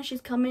 all of a sudden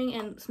she's coming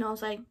and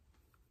Snow's like,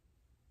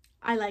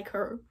 I like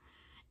her.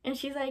 And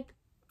she's like,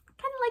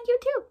 kind of like you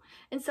too.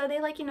 And so they,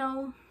 like, you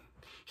know,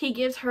 he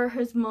gives her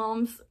his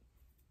mom's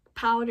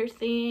powder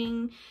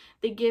thing.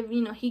 They give,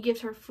 you know, he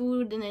gives her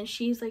food, and then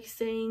she's like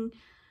saying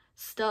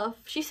stuff.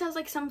 She says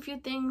like some few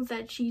things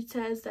that she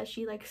says that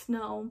she likes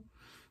Snow.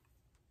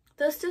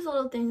 Those just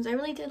little things. I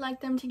really did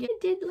like them together. I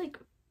did like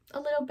a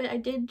little bit. I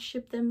did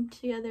ship them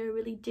together. I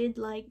really did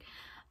like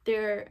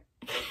their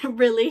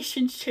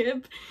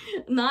relationship.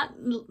 Not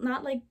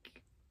like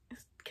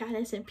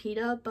Katniss and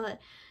Peeta, but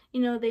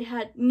you know, they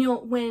had, you know,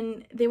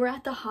 when they were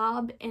at the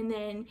Hob and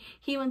then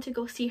he went to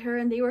go see her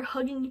and they were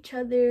hugging each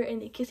other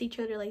and they kissed each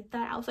other like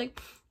that. I was like,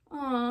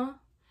 aww.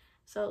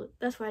 So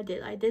that's what I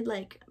did. I did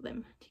like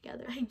them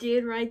together. I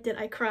did write that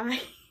I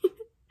cried.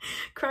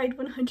 Cried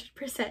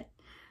 100%.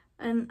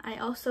 And I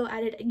also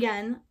added,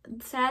 again,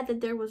 sad that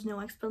there was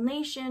no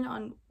explanation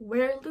on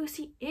where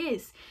Lucy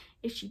is.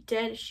 Is she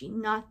dead? Is she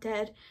not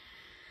dead?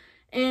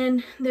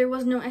 And there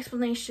was no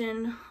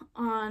explanation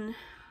on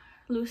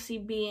Lucy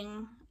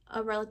being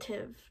a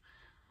relative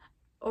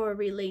or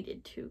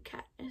related to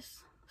Katniss.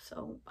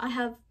 So I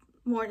have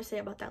more to say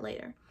about that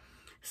later.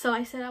 So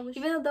I said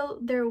even though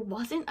there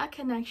wasn't a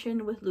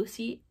connection with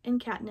Lucy and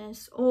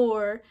Katniss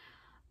or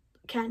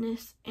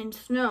Katniss and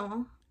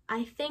Snow,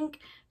 I think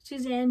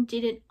Suzanne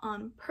did it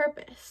on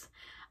purpose.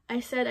 I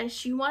said as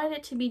she wanted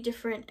it to be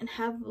different and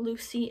have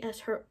Lucy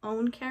as her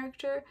own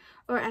character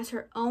or as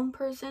her own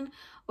person,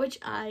 which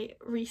I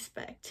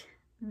respect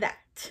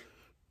that.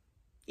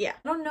 Yeah,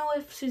 I don't know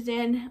if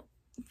Suzanne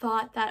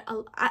thought that,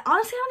 honestly I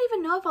don't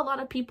even know if a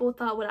lot of people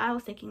thought what I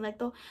was thinking. Like,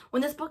 though,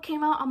 when this book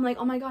came out, I'm like,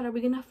 oh my god, are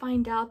we gonna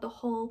find out the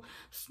whole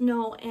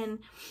Snow and,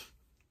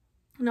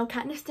 you know,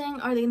 Katniss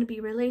thing? Are they gonna be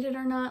related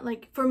or not?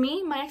 Like, for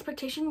me, my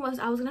expectation was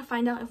I was gonna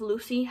find out if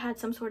Lucy had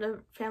some sort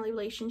of family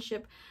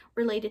relationship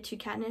related to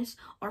Katniss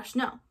or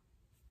Snow,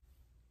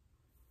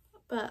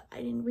 but I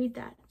didn't read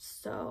that,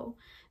 so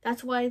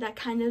that's why that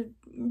kind of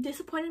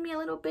disappointed me a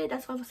little bit.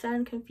 That's why I was sad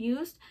and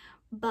confused.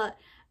 But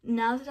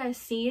now that I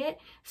see it,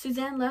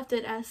 Suzanne left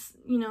it as,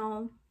 you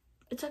know,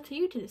 it's up to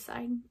you to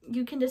decide.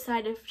 You can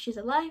decide if she's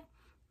alive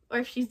or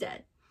if she's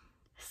dead.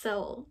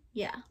 So,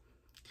 yeah.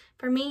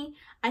 For me,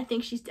 I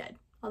think she's dead.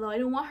 Although I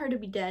don't want her to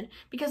be dead.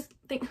 Because,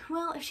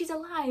 well, if she's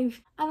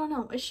alive, I don't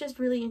know. It's just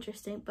really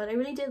interesting. But I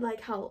really did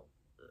like how...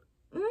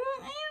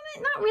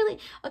 not really.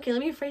 Okay,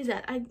 let me rephrase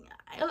that. I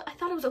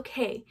thought it was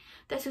okay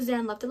that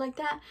Suzanne left it like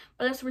that.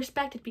 But I also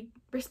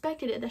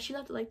respected it that she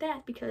left it like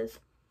that because...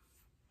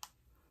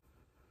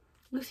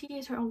 Lucy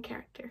is her own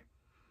character.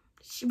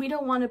 We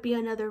don't want to be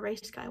another Rey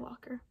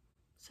Skywalker.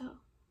 So,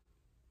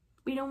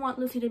 we don't want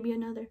Lucy to be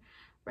another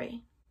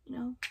Rey, you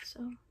know?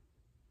 So,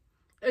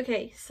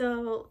 okay,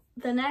 so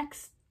the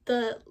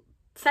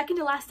second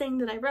to last thing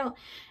that I wrote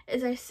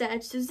is I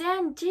said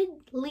Suzanne did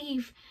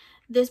leave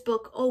this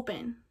book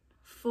open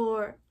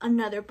for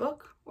another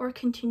book or a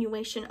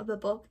continuation of the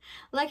book,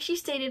 like she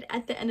stated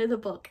at the end of the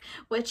book,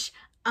 which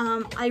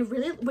I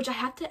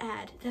have to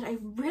add that I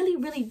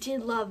really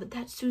did love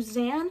that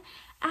Suzanne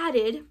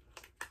added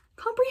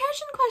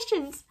comprehension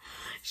questions.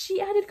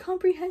 She added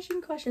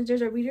comprehension questions.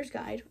 There's a reader's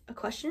guide, a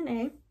question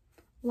A.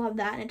 Love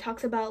that. And it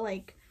talks about,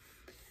 like,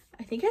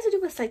 I think it has to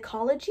do with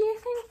psychology, I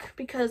think,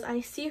 because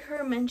I see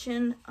her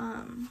mention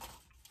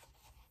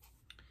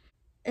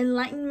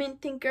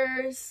Enlightenment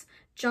thinkers,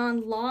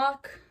 John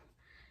Locke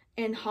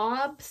and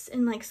Hobbes,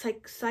 and like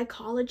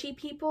psychology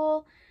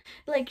people.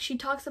 Like, she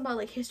talks about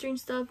like history and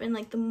stuff and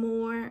like the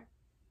more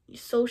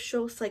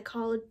social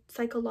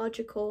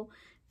psychological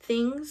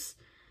things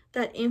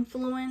that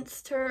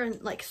influenced her,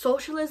 and like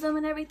socialism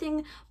and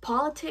everything,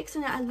 politics,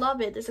 and I love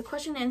it. There's a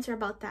question and answer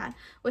about that,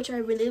 which I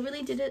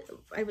really did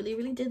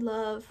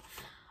love.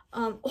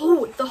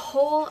 Oh,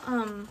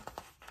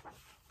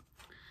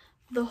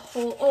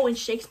 and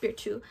Shakespeare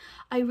too.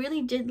 I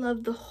really did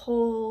love the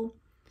whole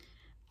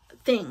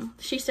thing.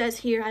 She says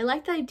here, I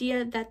like the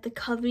idea that the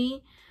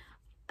Covey,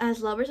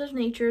 as lovers of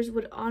natures,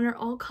 would honor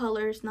all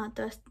colors, not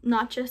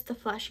just the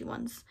flashy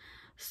ones.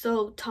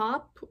 So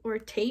top or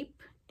tape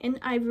in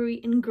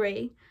ivory and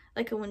gray,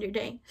 like a winter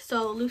day.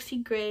 So Lucy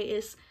Gray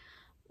is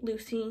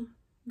Lucy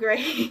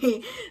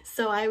Gray.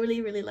 So I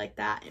really like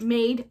that.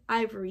 Made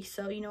ivory,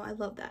 so you know I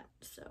love that.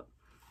 So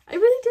I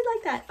really did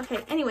like that.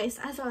 Okay, anyways,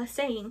 as I was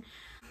saying,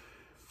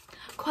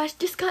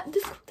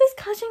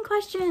 discussion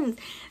questions.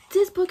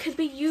 This book could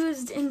be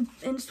used in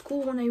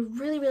school, and I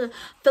really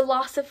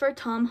philosopher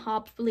Tom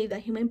Hobbes believed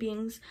that human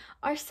beings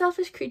are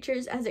selfish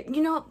creatures, as it,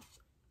 you know,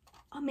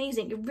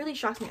 amazing. It really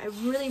shocks me. I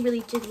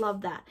really did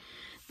love that.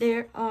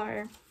 There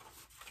are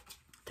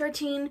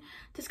 13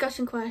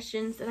 discussion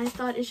questions that I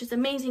thought is just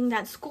amazing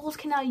that schools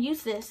can now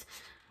use this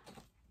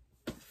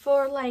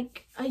for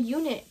like a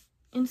unit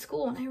in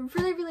school, and I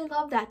really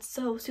love that.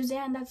 So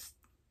Suzanne, that's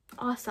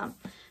awesome.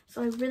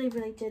 So I really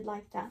did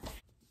like that.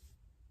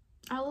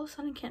 I all of a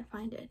sudden can't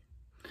find it.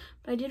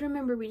 but I did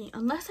remember reading,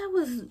 unless I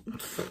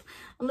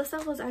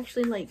was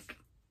actually like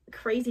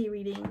crazy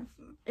reading.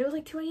 It was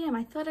like 2 a.m.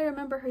 I thought I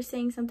remember her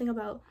saying something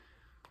about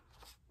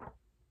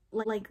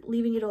like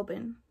leaving it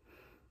open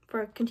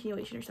for a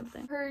continuation or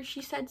something.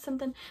 She said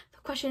something, the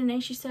question and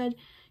A, she said,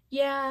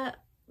 yeah,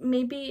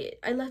 maybe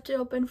I left it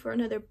open for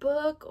another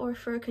book or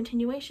for a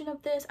continuation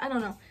of this. I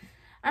don't know.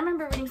 I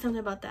remember reading something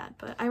about that,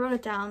 but I wrote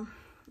it down.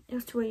 It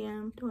was 2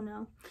 a.m. Don't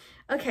know.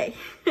 Okay.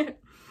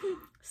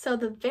 So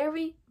the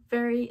very,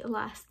 very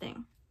last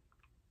thing.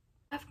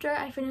 After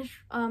I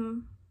finished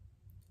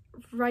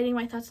writing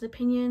my thoughts and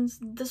opinions,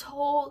 this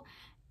whole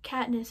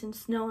Katniss and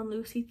Snow and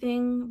Lucy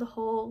thing, the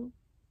whole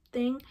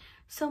thing,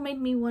 so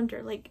made me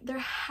wonder, like, there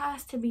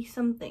has to be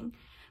something,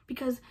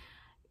 because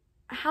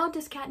how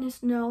does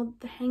Katniss know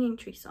the Hanging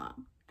Tree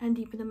song and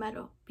Deep in the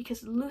Meadow?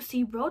 Because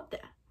Lucy wrote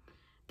that.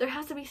 There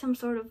has to be some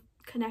sort of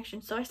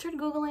connection. So I started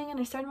Googling and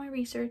I started my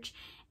research,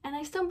 and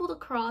I stumbled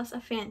across a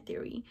fan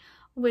theory,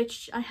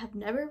 which I have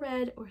never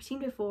read or seen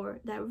before,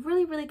 that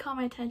really, really caught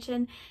my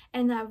attention,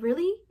 and that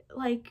really,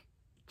 like,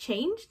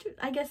 changed,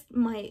 I guess,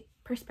 my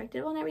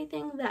perspective on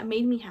everything, that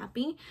made me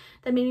happy,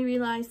 that made me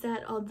realize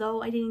that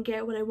although I didn't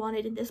get what I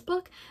wanted in this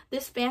book,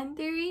 this fan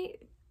theory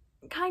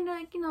kind of,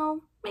 you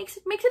know, makes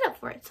it up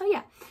for it. So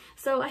yeah,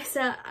 so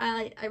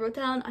I wrote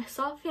down, I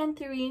saw a fan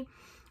theory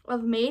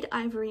of Maid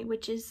Ivory,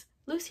 which is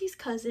Lucy's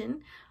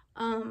cousin,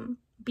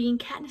 being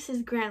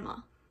Katniss's grandma.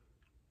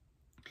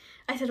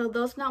 I said,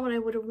 although it's not what I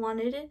would have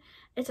wanted,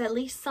 it's at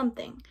least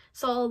something.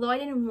 So although I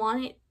didn't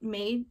want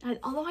Maid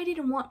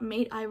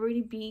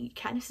Ivory to be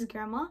Katniss's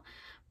grandma,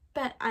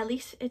 but at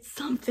least it's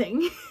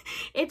something.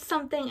 It's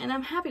something, and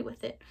I'm happy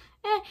with it.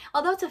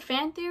 Although it's a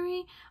fan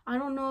theory, I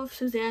don't know if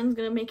Suzanne's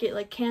gonna make it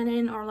like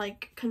canon or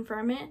like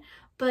confirm it,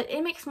 but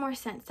it makes more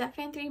sense. That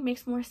fan theory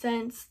makes more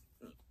sense,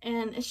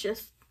 and it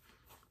just,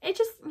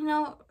 you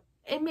know,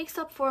 it makes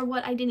up for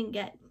what I didn't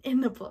get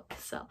in the book.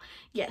 So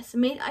yes,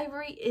 Maid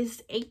Ivory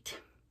is 8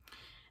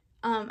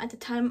 at the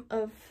time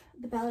of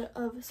the Ballad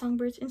of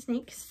Songbirds and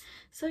Snakes,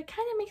 so it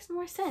kind of makes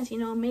more sense. You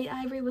know, Maid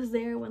Ivory was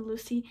there when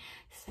Lucy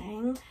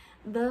sang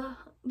the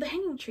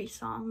Hanging Tree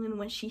song, and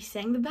when she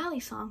sang the Valley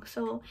song,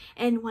 so,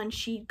 and when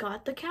she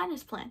got the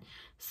Katniss plan,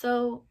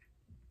 so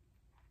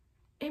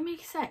it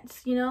makes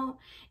sense. You know,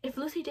 if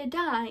Lucy did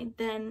die,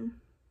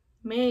 then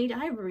Maid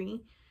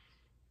Ivory,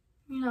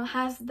 you know,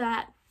 has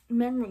that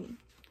memory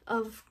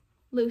of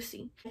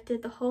Lucy. I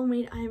did the whole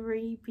Maid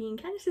Ivory being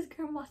Katniss's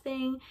grandma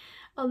thing.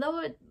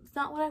 Although it's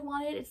not what I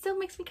wanted, it still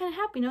makes me kind of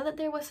happy, you know, that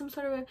there was some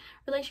sort of a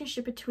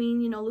relationship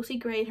between, you know, Lucy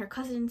Gray and her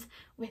cousins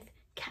with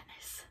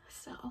Katniss.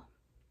 So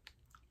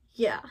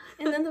yeah.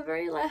 And then the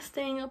very last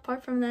thing,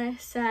 apart from that, I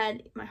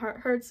said, my heart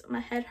hurts, my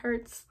head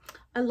hurts.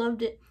 I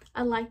loved it.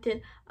 I liked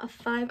it. A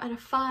 5 out of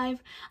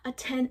 5, a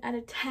 10 out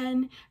of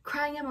 10,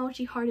 crying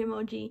emoji, heart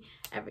emoji,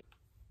 everything.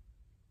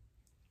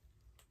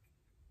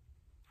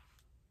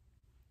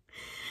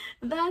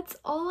 That's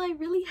all I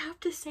really have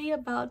to say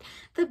about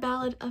the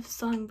Ballad of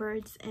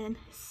Songbirds and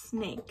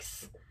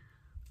Snakes.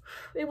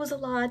 It was a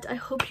lot. I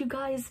hope you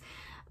guys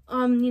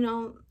you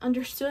know,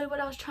 understood what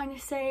I was trying to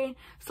say.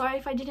 Sorry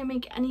if I didn't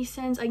make any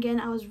sense. Again,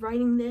 I was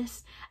writing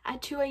this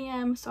at 2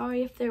 a.m.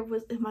 Sorry if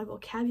my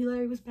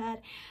vocabulary was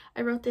bad.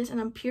 I wrote this and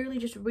I'm purely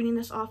just reading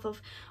this off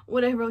of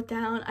what I wrote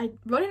down. I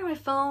wrote it on my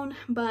phone,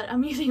 but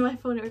I'm using my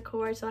phone to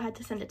record, so I had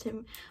to send it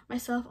to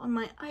myself on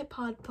my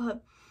iPod.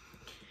 But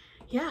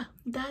yeah,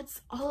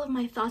 that's all of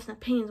my thoughts and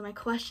opinions, my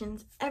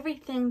questions,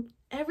 everything,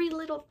 every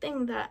little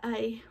thing that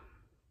I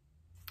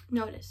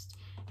noticed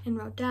and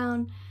wrote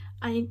down.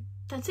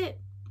 That's it.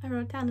 I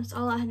wrote down. That's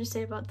all I had to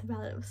say about the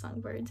Ballad of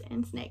Songbirds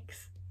and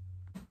Snakes.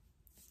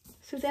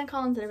 Suzanne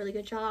Collins did a really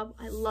good job.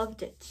 I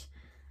loved it.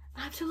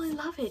 I absolutely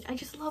love it. I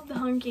just love the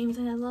Hunger Games,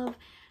 and I love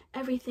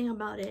everything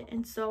about it.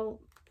 And so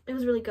it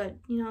was really good,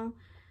 you know,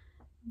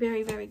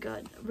 very, very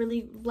good.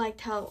 Really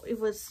liked how it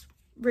was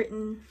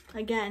written.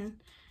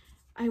 Again,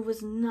 I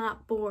was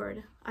not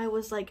bored. I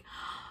was like,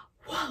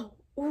 whoa,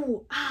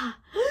 ooh, ah,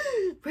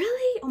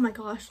 really? Oh my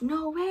gosh,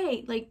 no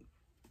way. Like,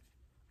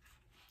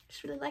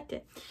 just really liked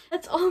it.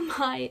 That's all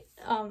my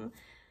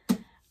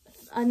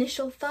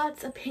initial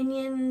thoughts,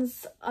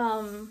 opinions,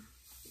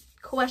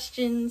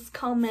 questions,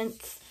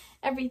 comments,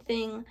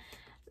 everything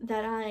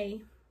that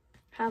I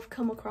have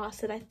come across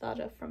that I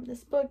thought of from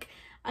this book.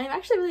 I'm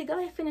actually really glad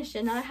I finished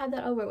it. Now I have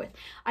that over with.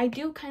 I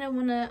do kind of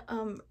want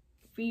to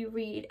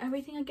reread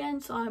everything again,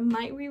 so I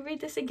might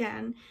reread this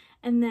again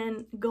and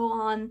then go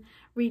on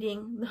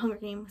reading The Hunger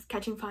Games,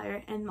 Catching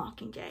Fire, and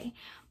Mockingjay.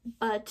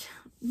 But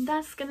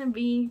that's gonna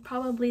be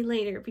probably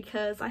later,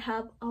 because I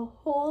have a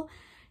whole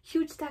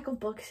huge stack of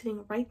books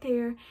sitting right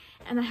there,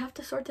 and I have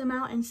to sort them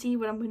out and see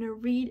what I'm gonna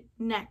read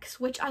next,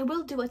 which I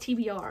will do a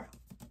TBR.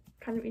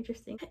 Kind of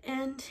interesting.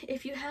 And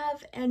if you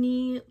have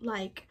any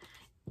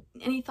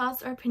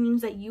thoughts or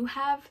opinions that you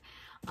have,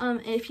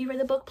 if you read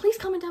the book, please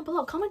comment down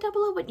below. Comment down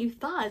below what you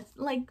thought.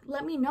 Like,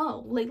 let me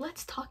know. Like,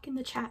 let's talk in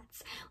the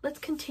chats. Let's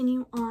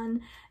continue on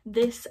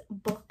this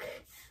book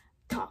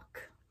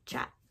talk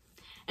chat.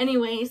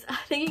 Anyways,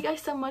 thank you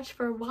guys so much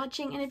for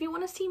watching, and if you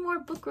want to see more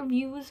book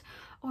reviews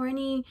or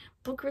any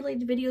book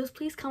related videos,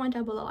 please comment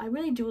down below. I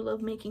really do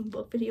love making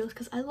book videos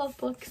because I love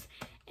books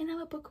and I'm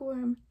a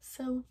bookworm.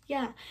 So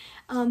yeah,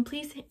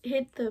 please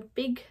hit the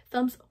big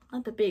thumbs,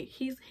 not the big,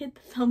 hit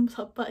the thumbs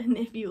up button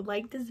if you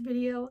like this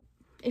video.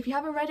 If you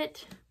haven't read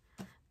it,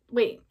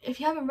 if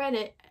you haven't read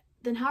it,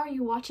 then how are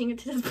you watching it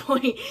to this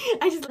point?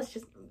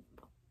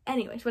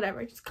 Anyways,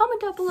 whatever. Just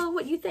comment down below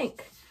what you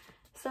think.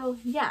 So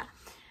yeah,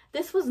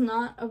 this was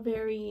not a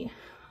very,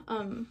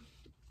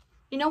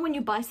 you know when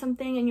you buy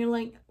something and you're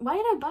like, why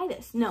did I buy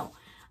this? No,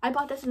 I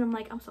bought this and I'm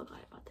like, I'm so glad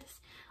I bought this.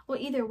 Well,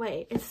 either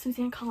way, it's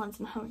Suzanne Collins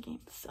in the Hunger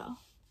Games, so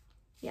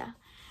yeah.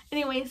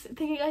 Anyways,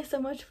 thank you guys so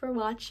much for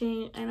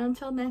watching, and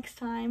until next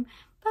time,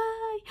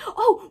 bye.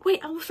 Oh,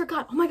 wait, I almost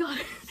forgot. Oh my god.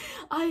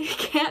 I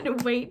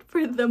can't wait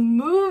for the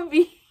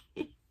movie.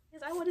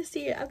 I want to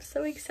see it. I'm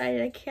so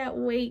excited. I can't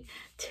wait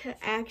to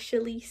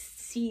actually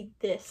see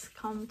this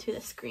come to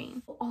the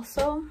screen.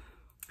 Also,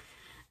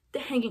 The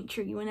Hanging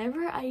Tree.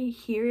 Whenever I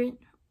hear it,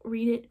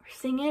 read it, or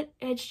sing it,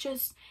 it's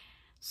just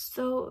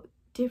so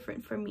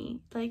different for me.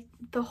 Like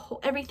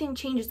everything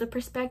changes. The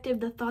perspective,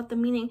 the thought, the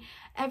meaning,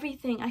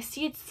 everything. I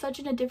see it such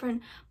in a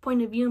different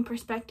point of view and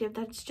perspective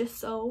that's just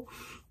so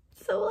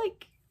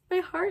like, my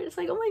heart is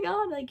like, oh my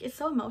god, like it's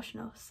so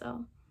emotional.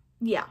 So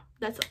yeah,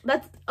 that's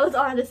all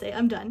I have to say.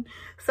 I'm done.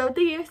 So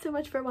thank you guys so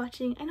much for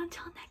watching, and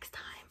until next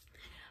time,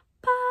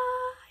 bye.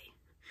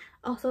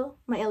 Also,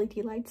 my LED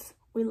lights,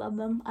 we love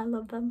them. I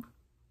love them.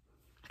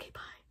 Okay,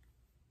 bye.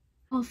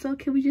 Also,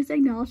 can we just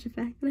acknowledge the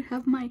fact that I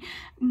have my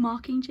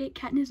Mockingjay,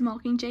 Katniss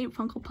Mockingjay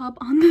Funko Pop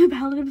on the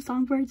Ballad of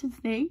Songbirds and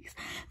Snakes?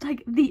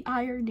 Like, the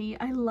irony,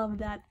 I love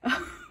that.